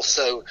control.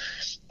 So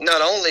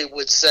not only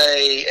would,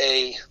 say,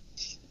 a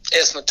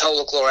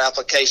esmetolochlor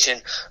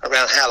application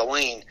around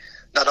Halloween,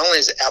 not only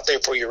is it out there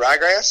for your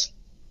ryegrass,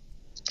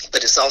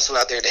 but it's also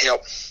out there to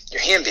help your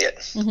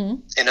henbit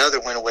and other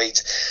winter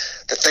weeds.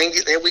 The thing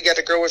that we got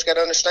the growers got to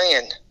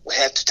understand, we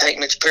have to take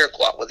mixed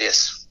paraquat with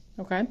this.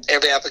 Okay.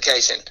 Every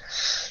application.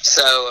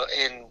 So,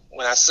 and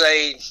when I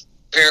say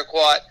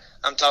paraquat,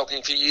 I'm talking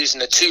if you're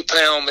using a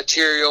 2-pound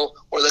material,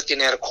 we're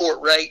looking at a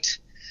quart rate.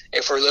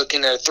 If we're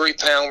looking at a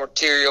 3-pound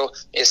material,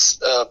 it's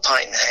a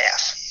pint and a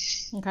half.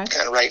 Okay.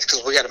 Kind of rates,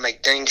 because we got to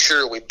make dang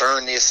sure we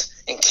burn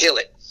this and kill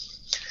it.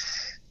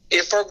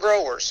 If our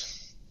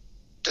growers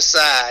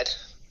decide,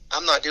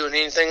 I'm not doing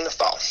anything in the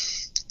fall,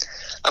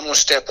 I'm going to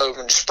step over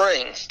in the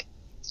spring,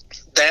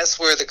 that's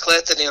where the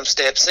clethodim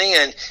steps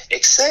in,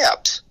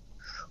 except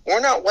we're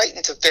not waiting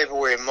until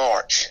February and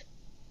March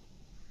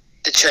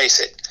to chase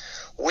it.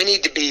 We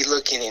need to be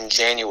looking in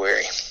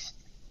January.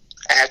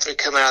 After we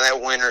come out of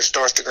that winter, it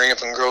starts to green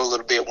up and grow a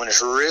little bit when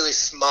it's really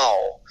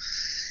small.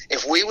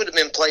 If we would have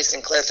been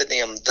placing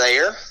clethodim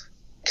there,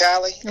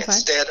 Kylie,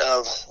 instead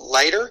of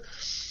later,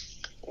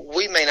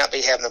 we may not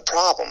be having the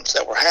problems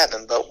that we're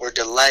having, but we're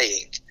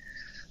delaying.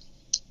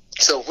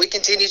 So if we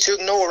continue to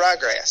ignore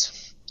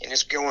ryegrass, and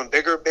it's growing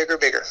bigger, bigger,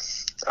 bigger,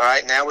 all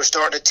right, now we're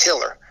starting to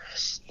tiller,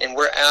 and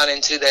we're out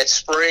into that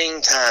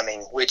spring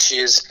timing, which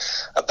is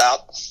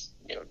about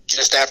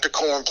just after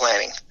corn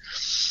planting.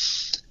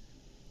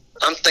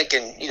 I'm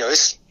thinking,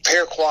 it's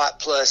paraquat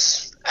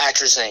plus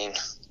atrazine,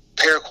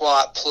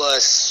 paraquat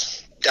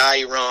plus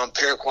diuron,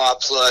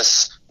 paraquat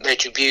plus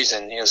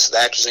metribuzin. So the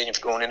atrazine if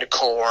you're going into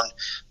corn,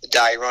 the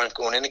diuron if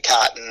you're going into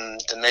cotton,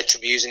 the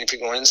metribuzin if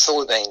you're going into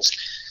soybeans.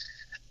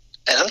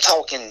 And I'm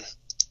talking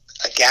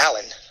a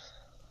gallon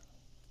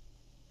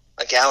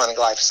of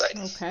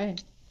glyphosate. Okay.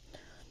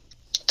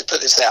 To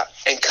put this out.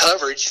 And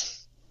coverage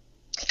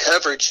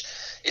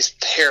is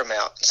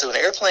paramount. So an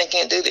airplane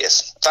can't do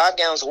this. 5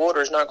 gallons of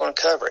water is not going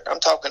to cover it. I'm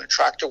talking a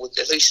tractor with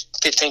at least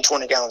 15,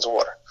 20 gallons of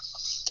water.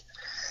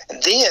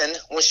 And then,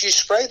 once you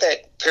spray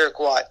that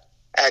paraquat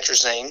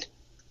atrazine,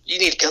 you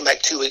need to come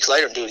back 2 weeks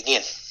later and do it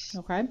again.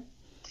 Okay.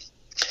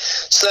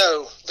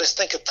 So, let's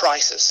think of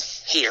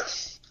prices here.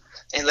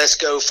 And let's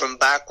go from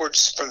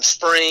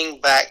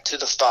spring back to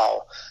the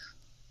fall.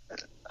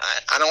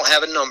 I don't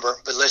have a number,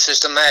 but let's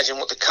just imagine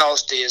what the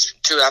cost is,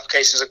 2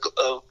 applications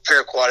of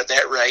paraquat at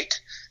that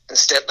rate, and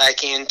step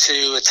back into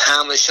a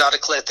timely shot of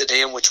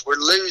clethodim, which we're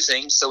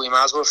losing, so we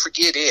might as well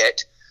forget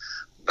it,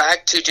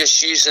 back to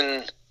just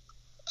using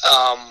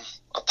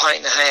a pint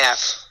and a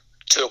half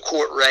to a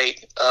quart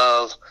rate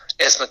of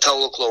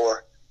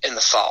esmetolochlor in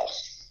the fall.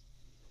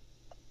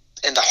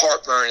 And the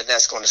heartburn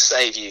that's going to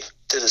save you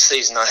through the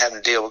season, not having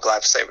to deal with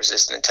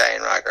glyphosate-resistant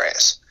Italian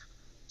ryegrass.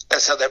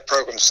 That's how that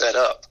program's set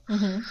up.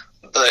 Mm-hmm.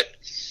 But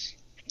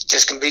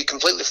just can be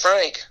completely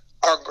frank,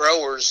 our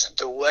growers,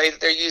 the way that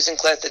they're using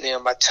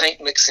clethodim by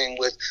tank mixing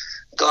with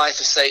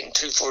glyphosate and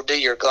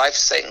 2,4-D or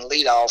glyphosate and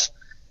leadoff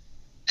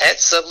at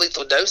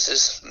sublethal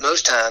doses,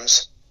 most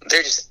times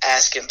they're just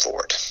asking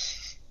for it.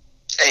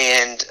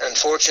 And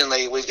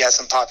unfortunately, we've got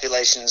some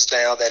populations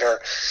now that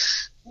are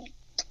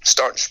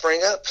starting to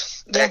spring up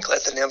that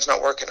clethodim's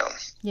not working on.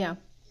 Yeah.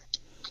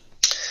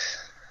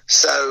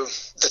 So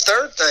the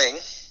third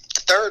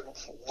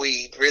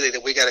weed really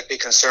that we got to be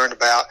concerned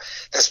about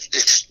that's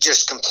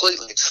just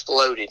completely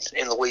exploded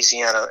in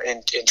Louisiana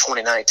in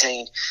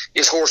 2019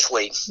 is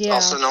horseweed,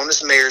 also known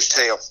as mare's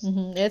tail.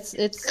 Mm-hmm.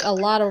 It's a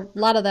lot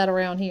of that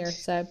around here.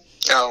 So.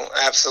 Oh,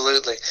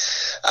 absolutely.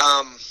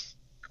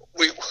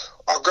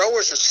 Our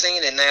growers are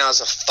seeing it now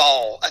as a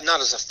fall, not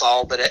as a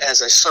fall, but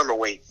as a summer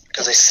weed,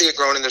 because they see it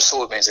growing in their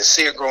soybeans, they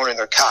see it growing in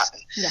their cotton.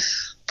 Yeah.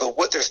 But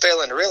what they're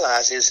failing to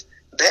realize is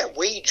that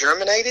weed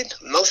germinated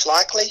most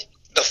likely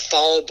the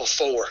fall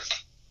before.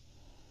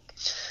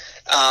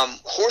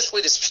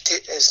 Horseweed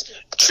has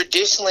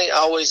traditionally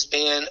always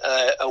been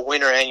a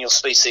winter annual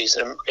species.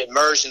 It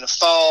emerged in the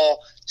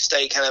fall,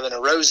 stayed kind of in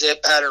a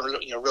rosette pattern,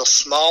 real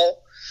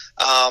small,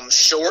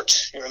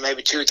 short,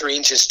 maybe 2 or 3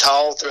 inches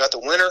tall throughout the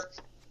winter.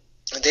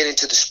 And then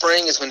into the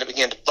spring is when it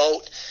began to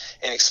bolt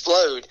and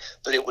explode.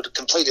 But it would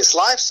complete its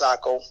life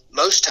cycle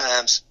most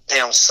times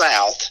down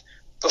south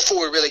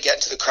before we really got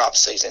into the crop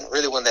season.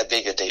 Really wasn't that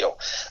big a deal.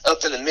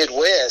 Up in the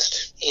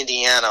Midwest,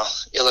 Indiana,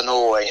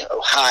 Illinois,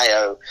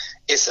 Ohio,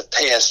 it's a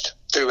pest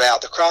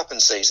throughout the cropping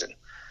season.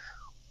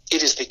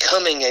 It is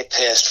becoming a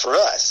pest for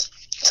us.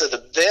 So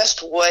the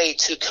best way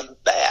to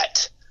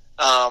combat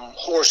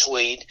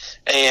horseweed,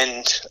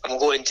 and I'm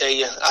going to tell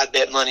you, I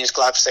bet money is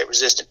glyphosate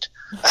resistant.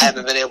 I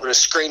haven't been able to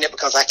screen it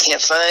because I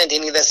can't find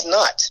any that's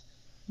not.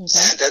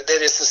 Okay. That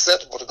is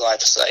susceptible to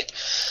glyphosate.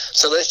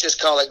 So let's just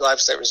call it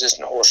glyphosate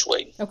resistant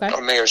horseweed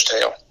or mare's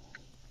tail.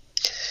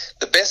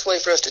 The best way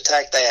for us to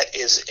attack that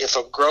is if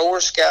a grower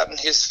scouting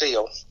his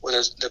field, whether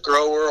it's the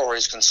grower or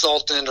his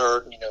consultant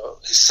or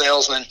his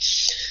salesman,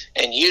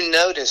 and you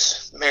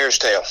notice mare's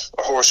tail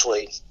or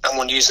horseweed, I'm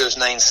going to use those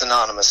names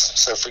synonymous,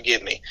 so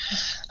forgive me.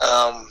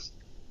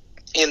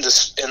 In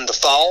the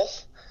fall,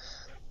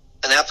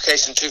 an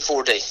application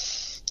 2,4-D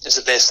is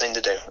the best thing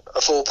to do,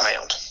 a full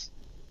pound.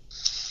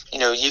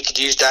 You could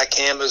use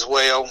dicamba as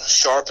well.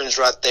 Sharpen's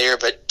right there,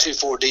 but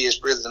 2,4-D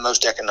is really the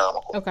most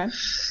economical. Okay.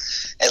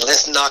 And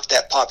let's knock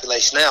that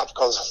population out,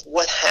 because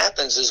what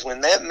happens is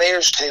when that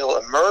mare's tail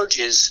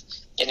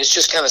emerges and it's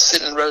just kind of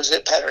sitting in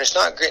rosette pattern, it's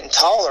not getting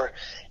taller,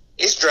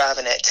 it's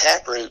driving that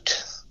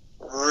taproot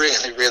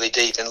really, really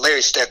deep. And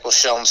Larry Steckel's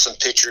shown some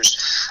pictures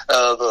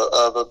of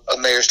a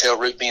mare's tail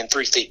root being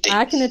 3 feet deep.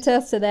 I can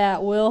attest to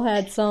that. Will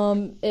had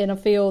some in a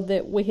field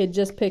that we had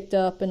just picked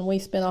up, and we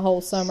spent a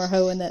whole summer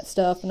hoeing that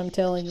stuff, and I'm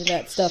telling you,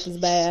 that stuff is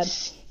bad.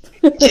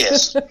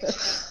 Yes.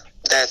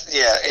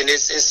 And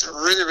it's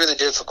really, really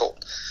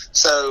difficult.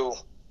 So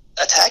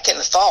attack it in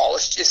the fall.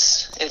 It's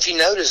just, and if you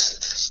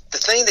notice, the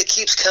thing that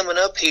keeps coming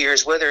up here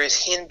is whether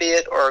it's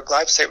henbit or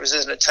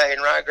glyphosate-resistant Italian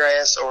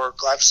ryegrass or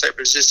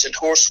glyphosate-resistant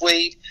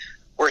horseweed,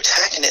 we're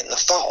attacking it in the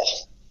fall.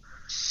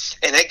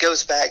 And that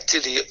goes back to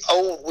the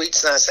old weed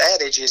science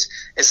adage is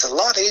it's a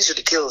lot easier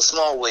to kill a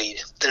small weed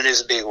than it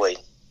is a big weed.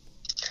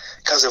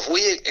 Because if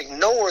we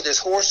ignore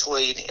this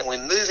horseweed and we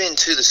move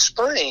into the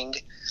spring,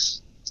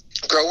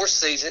 grower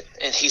sees it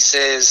and he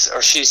says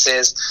or she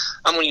says,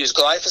 I'm going to use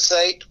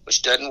glyphosate,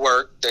 which doesn't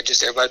work. That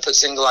just everybody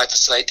puts in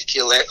glyphosate to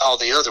kill all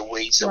the other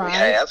weeds that we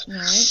have.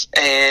 Right.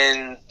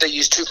 And they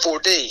use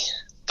 2,4-D,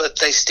 but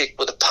they stick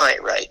with a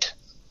pint rate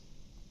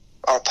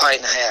or a pint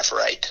and a half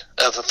rate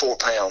of a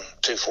 4-pound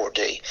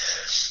 2,4-D,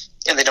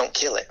 and they don't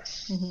kill it.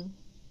 Mm-hmm.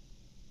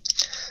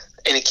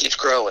 And it keeps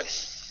growing.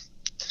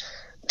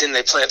 Then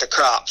they plant the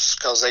crops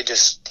because they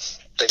just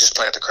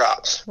plant the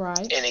crops. Right.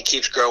 And it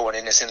keeps growing,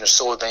 and it's in their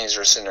soybeans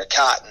or it's in their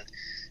cotton.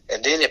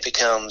 And then it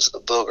becomes a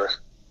booger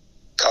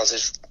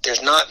because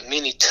there's not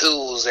many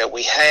tools that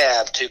we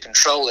have to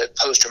control it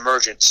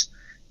post-emergence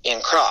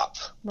in crop.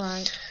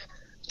 Right.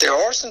 There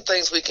are some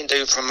things we can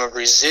do from a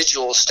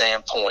residual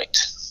standpoint,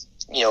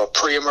 a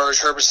pre-emerge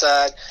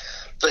herbicide.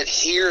 But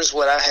here's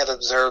what I have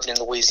observed in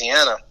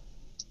Louisiana.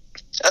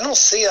 I don't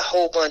see a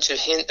whole bunch of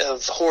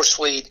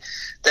horseweed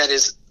that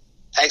is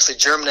actually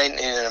germinating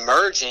and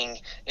emerging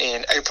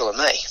in April and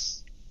May.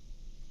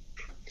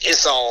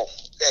 It's all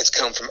that's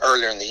come from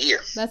earlier in the year.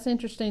 That's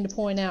interesting to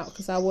point out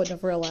because I wouldn't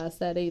have realized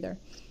that either.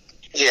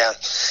 Yeah,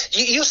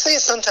 you'll see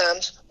it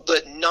sometimes,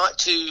 but not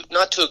to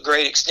a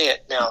great extent.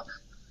 Now,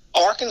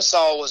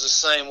 Arkansas was the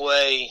same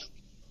way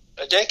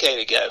a decade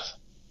ago,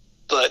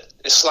 but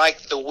it's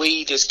like the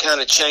weed is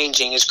kind of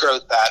changing its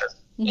growth pattern.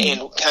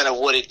 Mm-hmm. And kind of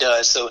what it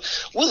does. So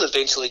we'll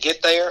eventually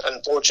get there,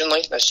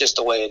 unfortunately. That's just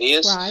the way it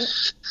is. Right.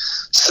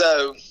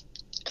 So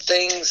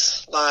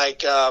things like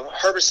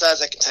herbicides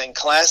that contain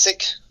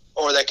classic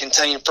or that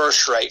contain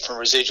first rate from a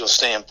residual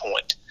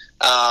standpoint.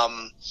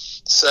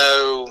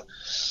 So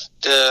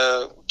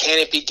the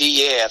Canopy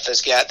DF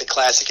has got the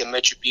classic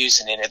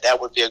metribuzin in it. That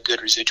would be a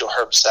good residual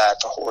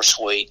herbicide for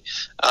horseweed.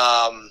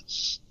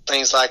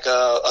 Things like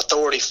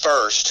Authority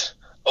First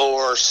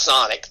or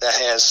Sonic that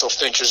has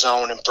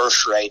sulfentrazone and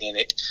First-Rate in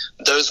it.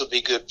 Those would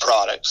be good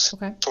products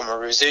from a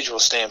residual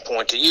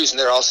standpoint to use, and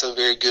they're also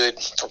very good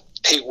for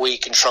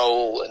pigweed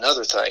control and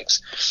other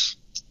things.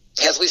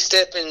 As we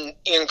step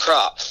in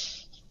crop,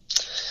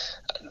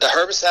 the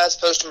herbicides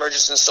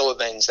post-emergence in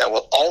soybeans that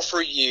will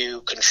offer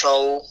you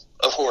control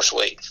of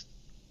horseweed.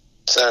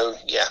 So,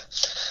 yeah.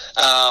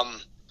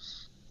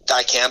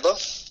 Dicamba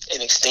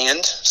and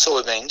Extend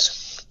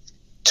soybeans,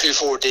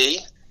 2,4-D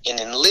and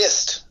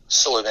Enlist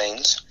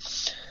soybeans,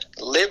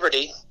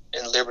 Liberty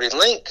and Liberty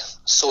Link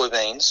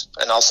soybeans,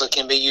 and also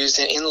can be used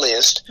in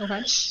Enlist.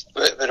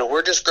 But if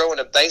we're just growing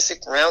a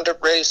basic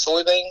Roundup Ready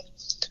soybean,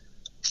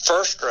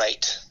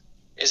 First-Rate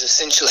is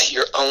essentially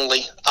your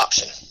only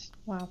option.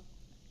 Wow.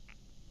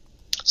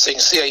 So you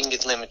can see how you can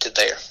get limited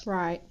there.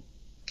 Right.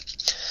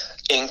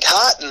 In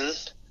cotton,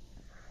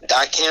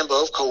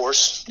 Dicamba, of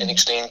course, and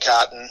Extend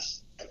cotton,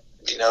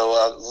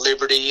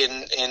 Liberty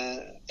and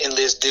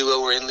Enlist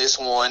Duo or Enlist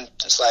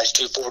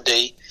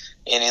 1/2,4-D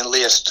and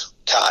Enlist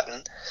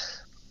cotton.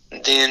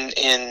 Then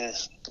in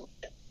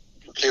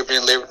Liberty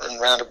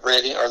and Roundup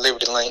Ready or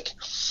Liberty Link,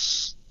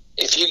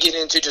 if you get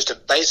into just a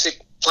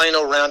basic plain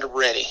old Roundup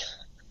Ready,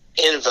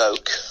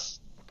 Invoke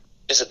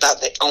is about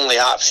the only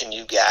option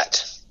you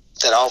got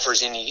that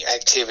offers any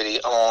activity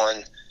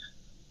on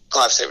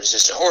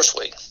glyphosate-resistant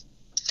horseweed.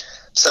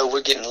 So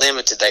we're getting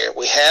limited there.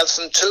 We have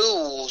some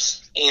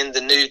tools in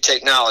the new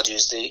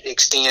technologies, the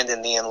Extend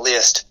and the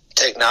Enlist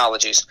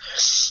technologies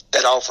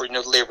that offer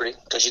Liberty,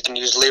 because you can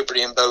use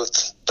Liberty in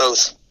both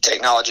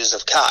technologies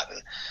of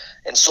cotton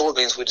and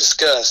soybeans we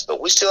discussed.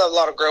 But we still have a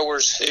lot of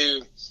growers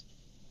who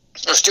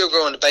are still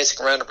growing the basic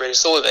Roundup Ready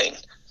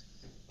soybean.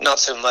 Not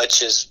so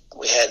much as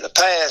we had in the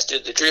past due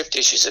to the drift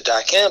issues of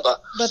dicamba.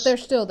 But they're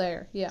still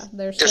there. Yeah,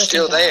 they're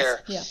still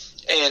there. Yeah.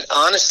 And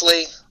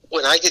honestly,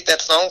 when I get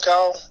that phone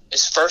call,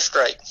 it's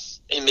First-Rate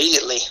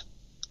immediately.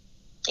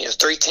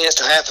 0.3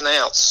 to half an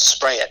ounce,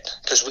 spray it,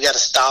 because we got to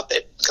stop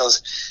it.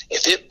 Because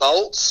if it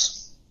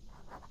bolts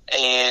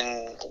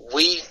and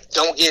we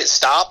don't get it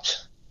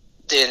stopped,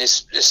 then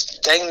it's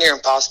dang near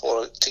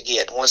impossible to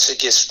get. Once it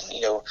gets,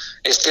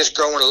 if it's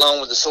growing along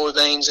with the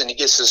soybeans and it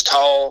gets as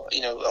tall,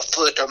 a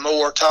foot or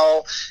more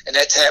tall, and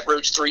that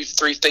taproot's 3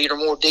 feet or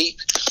more deep,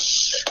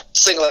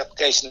 single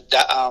application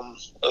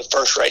of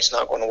First-Rate's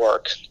not going to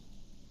work.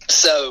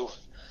 So,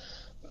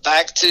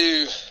 back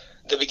to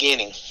the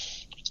beginning.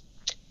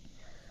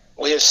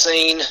 We have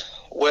seen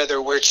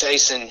whether we're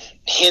chasing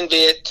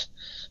henbit,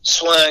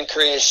 swine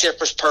crest,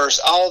 shepherd's purse,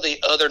 all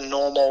the other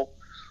normal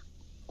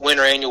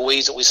winter annual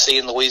weeds that we see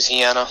in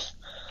Louisiana,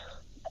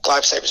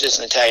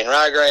 glyphosate-resistant Italian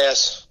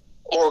ryegrass,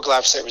 or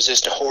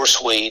glyphosate-resistant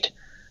horseweed.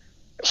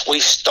 If we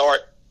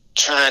start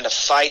trying to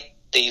fight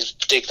these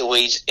particular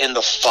weeds in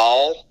the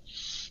fall,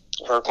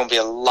 we're going to be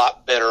a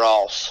lot better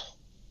off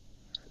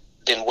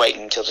than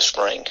waiting until the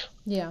spring.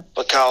 Yeah.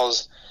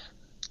 Because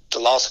the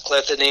loss of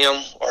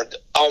clethodim, or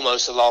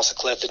almost the loss of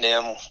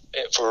clethodim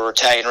for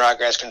Italian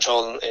ryegrass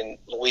control in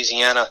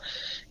Louisiana,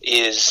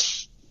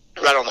 is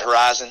right on the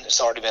horizon. It's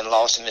already been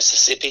lost in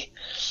Mississippi.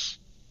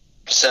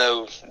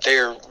 So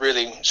they're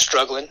really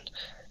struggling.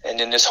 And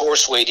then this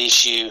horseweed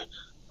issue,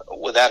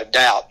 without a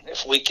doubt,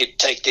 if we could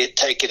take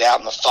it out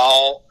in the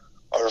fall,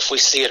 or if we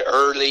see it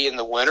early in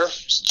the winter,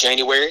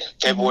 January,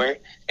 February,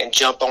 and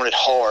jump on it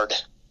hard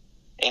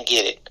and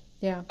get it.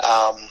 Yeah.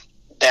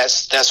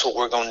 That's what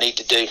we're going to need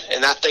to do.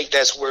 And I think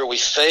that's where we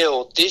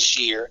failed this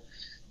year,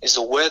 is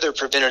the weather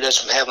prevented us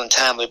from having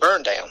timely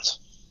burn downs.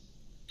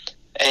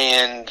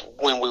 And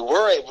when we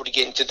were able to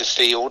get into the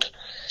field,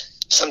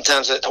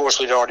 sometimes that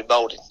horseweed had already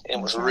bolted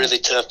and was really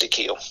tough to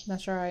kill.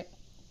 That's right.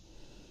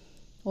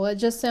 Well, it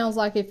just sounds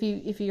like if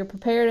you're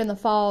prepared in the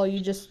fall, you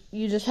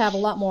just have a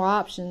lot more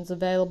options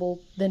available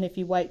than if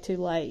you wait too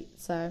late.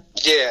 So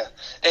yeah,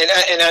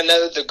 and I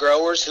know the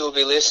growers who will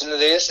be listening to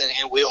this,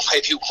 and we'll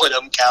maybe one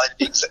of them,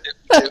 Callie,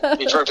 to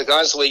be perfectly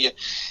honest with you,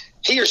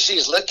 he or she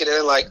is looking at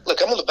it like,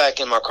 look, I'm on the back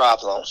end of my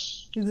crop loan.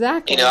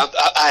 Exactly.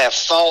 I have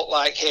fought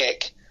like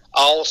heck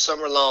all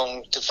summer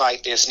long to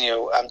fight this.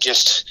 I'm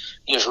just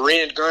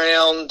rented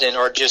ground,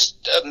 or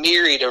just a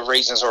myriad of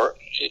reasons. Or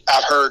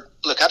I've heard,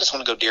 look, I just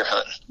want to go deer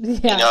hunting,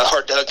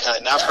 or duck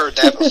hunting. I've heard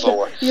that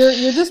before.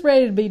 You're just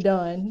ready to be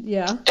done,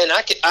 yeah. And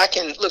I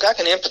can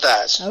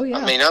empathize. Oh yeah.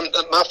 I mean,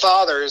 my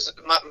father's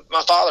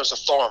a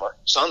farmer,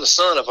 so I'm the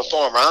son of a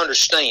farmer. I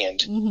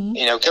understand.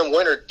 Mm-hmm.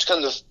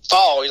 Come the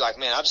fall, you're like,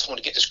 man, I just want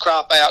to get this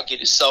crop out,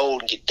 get it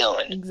sold, and get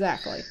done.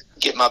 Exactly.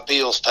 Get my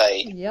bills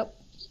paid. Yep.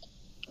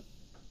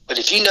 But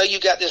if you know you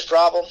got this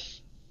problem,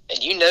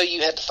 and you know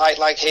you have to fight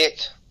like heck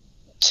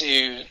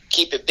to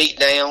keep it beat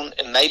down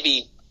and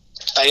maybe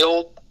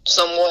failed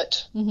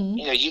somewhat,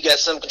 you got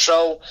some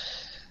control,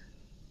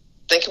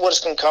 think of what it's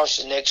going to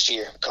cost you next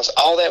year, because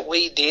all that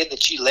weed did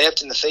that you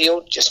left in the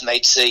field just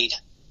made seed.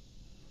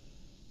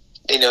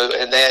 And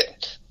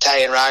that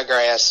Italian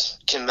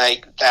ryegrass can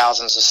make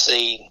thousands of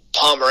seed.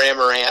 Palmer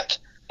amaranth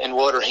and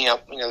water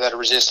hemp, that are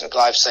resistant to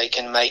glyphosate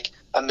can make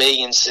 1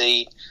 million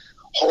seed.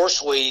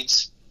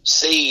 Horseweeds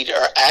seed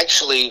are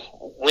actually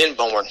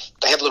windborne.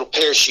 They have little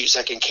parachutes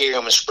that can carry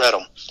them and spread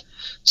them.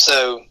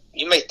 So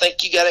you may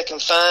think you got it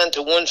confined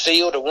to one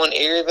field or one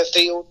area of a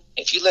field.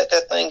 If you let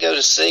that thing go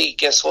to seed,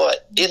 guess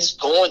what? It's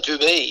going to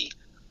be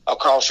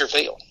across your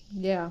field.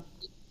 Yeah.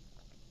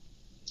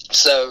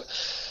 So,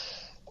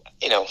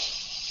 a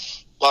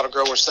lot of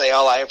growers say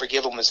all I ever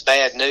give them is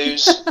bad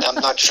news. I'm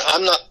not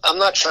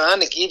trying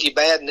to give you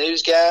bad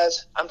news,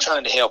 guys. I'm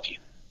trying to help you.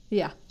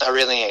 Yeah. I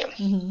really am.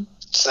 Mm-hmm.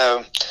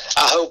 So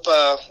I hope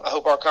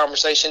our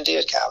conversation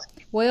did,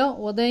 Kylie.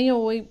 Well,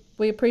 Daniel,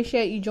 we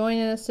appreciate you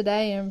joining us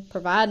today and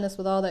providing us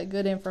with all that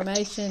good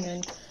information,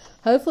 and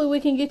hopefully we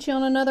can get you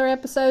on another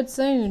episode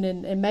soon,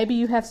 and maybe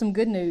you have some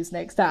good news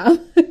next time.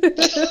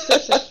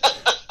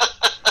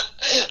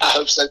 I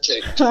hope so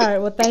too. All right.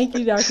 Well, thank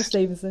you, Dr.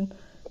 Stevenson.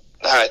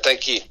 All right.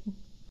 Thank you.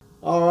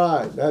 All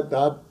right.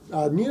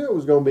 I knew it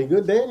was going to be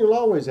good. Daniel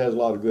always has a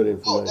lot of good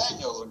information.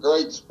 Daniel's a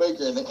great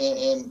speaker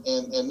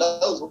and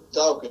knows what he's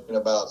talking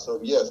about. So,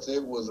 yes,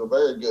 it was a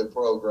very good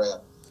program.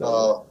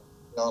 So,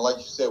 like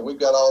you said, we've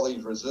got all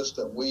these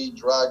resistant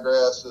weeds,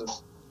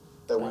 ryegrasses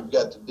that we've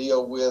got to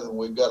deal with, and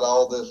we've got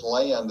all this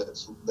land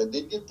that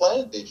did get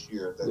planted this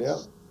year.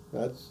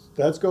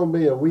 That's going to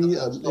be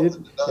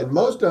and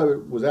most of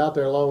it was out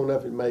there long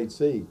enough it made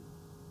seed.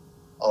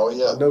 Oh,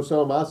 yeah. I know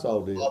some I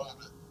saw did.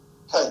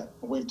 Hey,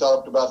 we've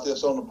talked about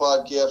this on the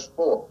podcast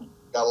before.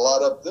 Got a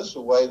lot up this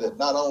way that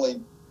not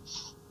only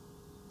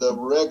the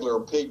regular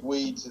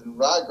pigweeds and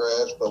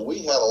ryegrass, but we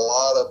had a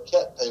lot of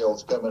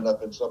cattails coming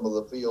up in some of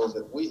the fields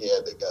that we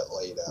had that got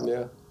laid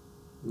out.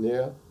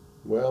 Yeah.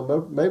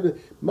 Well, maybe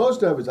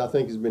most of it I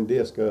think has been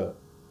disc up.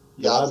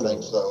 Yeah, I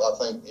think so. I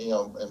think,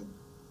 and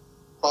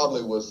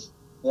probably was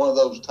one of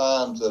those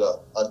times that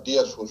a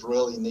disc was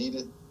really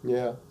needed.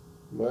 Yeah,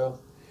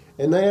 well,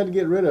 and they had to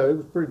get rid of it. It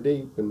was pretty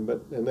deep, and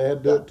they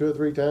had to do it 2 or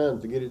 3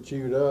 times to get it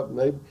chewed up.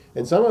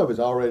 And some of it's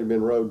already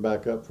been rode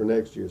back up for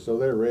next year, so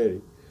they're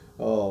ready.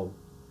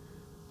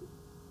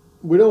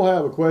 We don't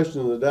have a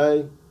question of the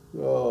day.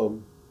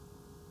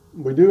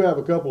 We do have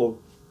a couple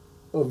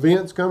of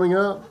events coming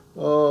up.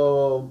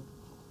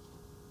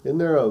 Isn't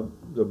there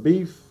the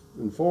Beef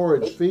and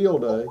Forage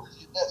Field Day?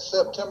 That's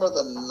September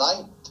the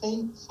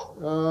 19th.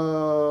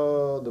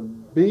 The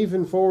Beef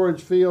and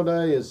Forage Field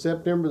Day is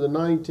September the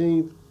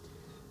 19th.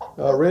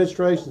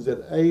 Registration's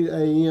at 8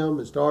 a.m.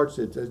 It starts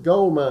at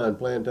Gold Mine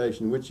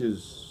Plantation, which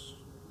is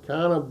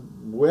kind of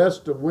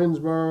west of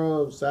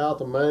Winsboro,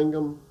 south of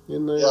Mangum,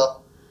 in there.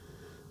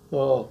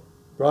 Yeah.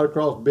 Right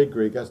across Big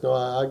Creek. I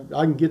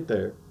can get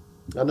there.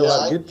 I know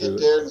how to get to it. Get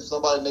there, and if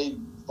somebody needs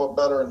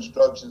better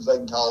instructions, they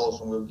can call us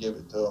and we'll give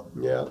it to them.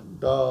 Yeah.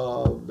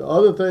 The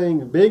other thing,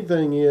 the big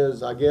thing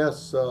is, I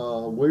guess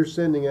we're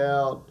sending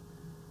out.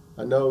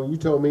 I know you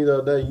told me the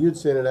other day you'd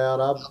send it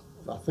out.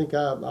 I think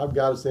I've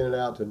got to send it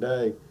out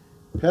today.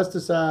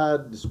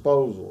 Pesticide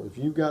disposal. If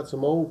you've got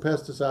some old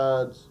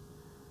pesticides,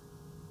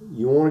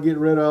 you want to get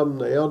rid of them.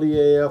 The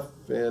LDAF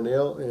and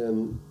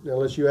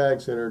LSU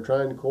Ag Center are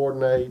trying to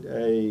coordinate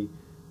a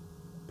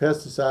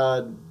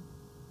pesticide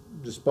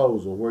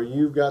disposal where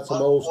you've got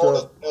some old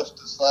stuff.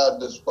 Pesticide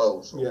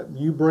disposal. Yeah,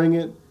 you bring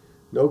it,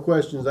 no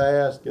questions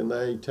asked, and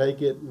they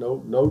take it,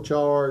 no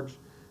charge.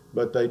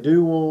 But they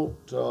do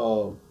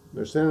want.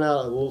 They're sending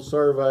out a little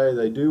survey.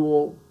 They do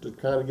want to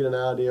kind of get an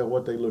idea of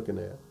what they're looking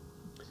at.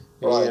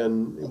 Right.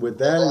 And with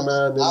that in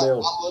mind, then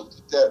they'll. I looked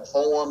at that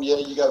form. Yeah,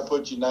 you got to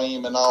put your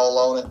name and all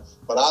on it.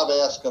 But I've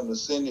asked them to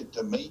send it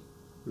to me.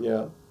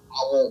 Yeah.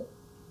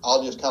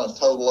 I'll just kind of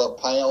total up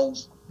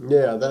pounds.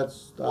 Yeah, I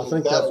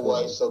think that's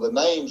way. So the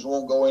names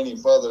won't go any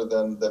further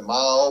than my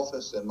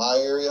office in my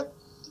area.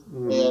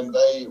 And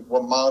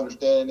what my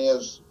understanding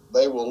is,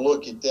 they will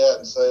look at that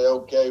and say,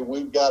 okay,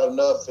 we've got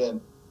enough in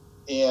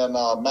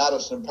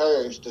Madison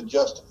Parish to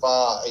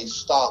justify a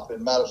stop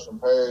in Madison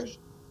Parish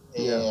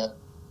and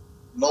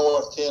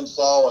North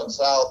Tensas and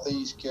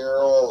Southeast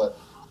Carroll,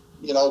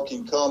 and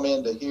can come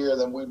into here.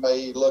 Then we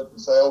may look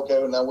and say, okay,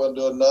 well, now we'll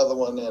do another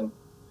one in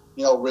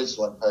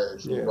Richland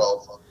Parish. Yeah.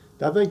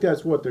 I think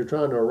that's what they're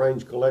trying to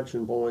arrange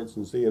collection points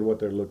and seeing what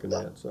they're looking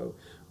at. So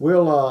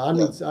we'll I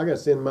got to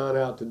send mine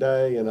out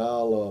today, and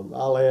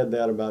I'll add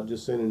that about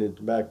just sending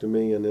it back to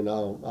me, and then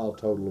I'll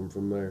total them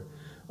from there.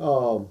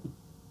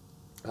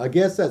 I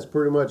guess that's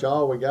pretty much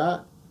all we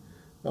got.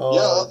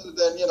 Other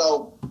than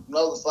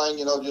another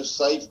thing, just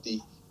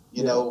safety.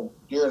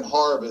 During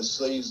harvest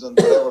season,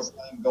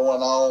 everything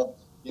going on.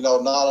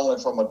 Not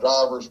only from a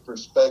driver's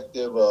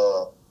perspective,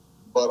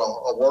 but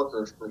a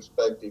worker's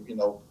perspective.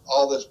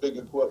 All this big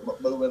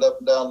equipment moving up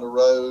and down the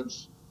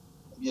roads.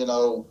 Be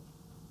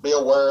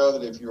aware of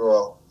it if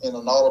you're in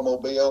an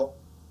automobile,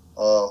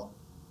 or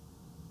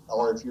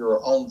if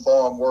you're on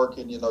farm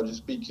working.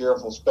 Just be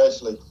careful,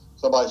 especially.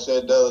 Somebody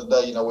said the other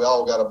day, we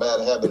all got a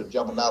bad habit of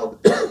jumping out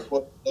of the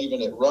truck,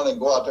 leaving it running,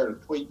 go out there to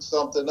tweak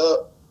something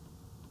up.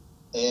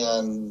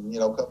 And, a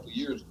couple of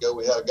years ago,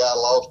 we had a guy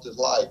lost his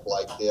life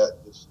like that.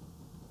 Just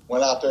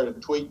went out there to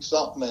tweak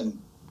something,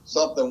 and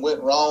something went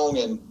wrong,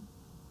 and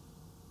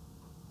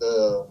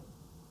the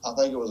I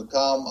think it was a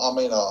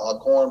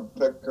corn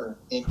picker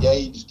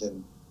engaged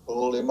and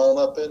pulled him on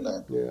up in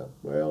there. Yeah,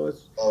 well,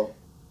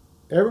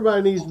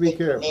 everybody needs to be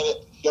careful. A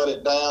minute, shut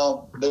it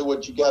down, do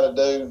what you got to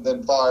do,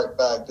 then fire it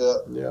back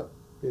up. Yeah,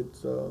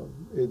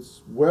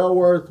 it's well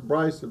worth the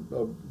price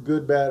of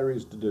good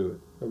batteries to do it.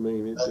 I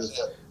mean,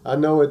 I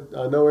know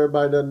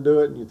everybody doesn't do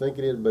it, and you think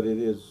it is, but it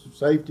is.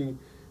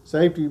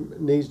 Safety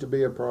needs to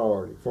be a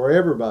priority for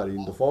everybody,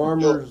 the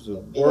farmers, the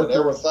workers.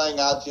 Everything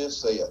I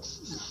just said.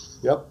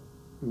 Yep,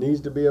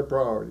 needs to be a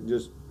priority.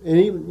 And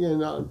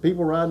even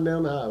people riding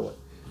down the highway.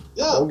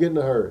 Yeah. Don't get in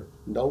a hurry.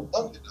 Don't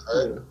get in a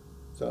hurry.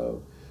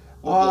 So,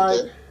 all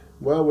right. There.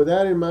 Well, with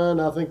that in mind,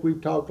 I think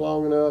we've talked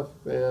long enough.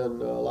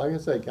 And like I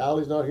say,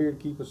 Kylie's not here to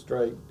keep us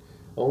straight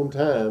on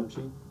time.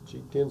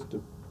 She tends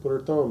to put her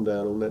thumb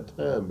down on that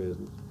time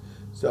business.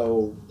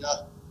 So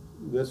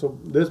this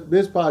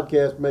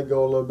podcast may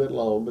go a little bit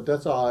long, but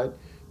that's all right.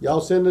 Y'all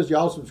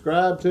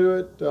subscribe to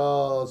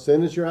it.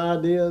 Send us your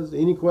ideas,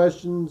 any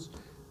questions.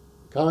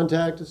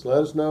 Contact us. Let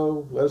us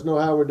know. Let us know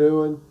how we're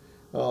doing.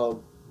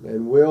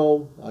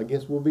 And I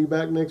guess we'll be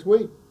back next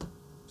week.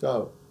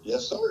 So.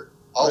 Yes, sir.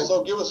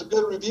 Also, give us a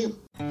good review.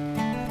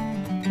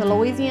 The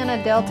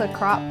Louisiana Delta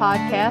Crop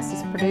Podcast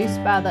is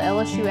produced by the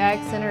LSU Ag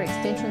Center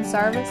Extension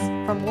Service.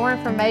 For more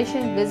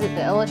information, visit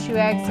the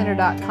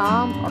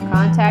lsuagcenter.com or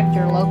contact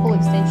your local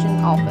extension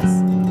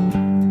office.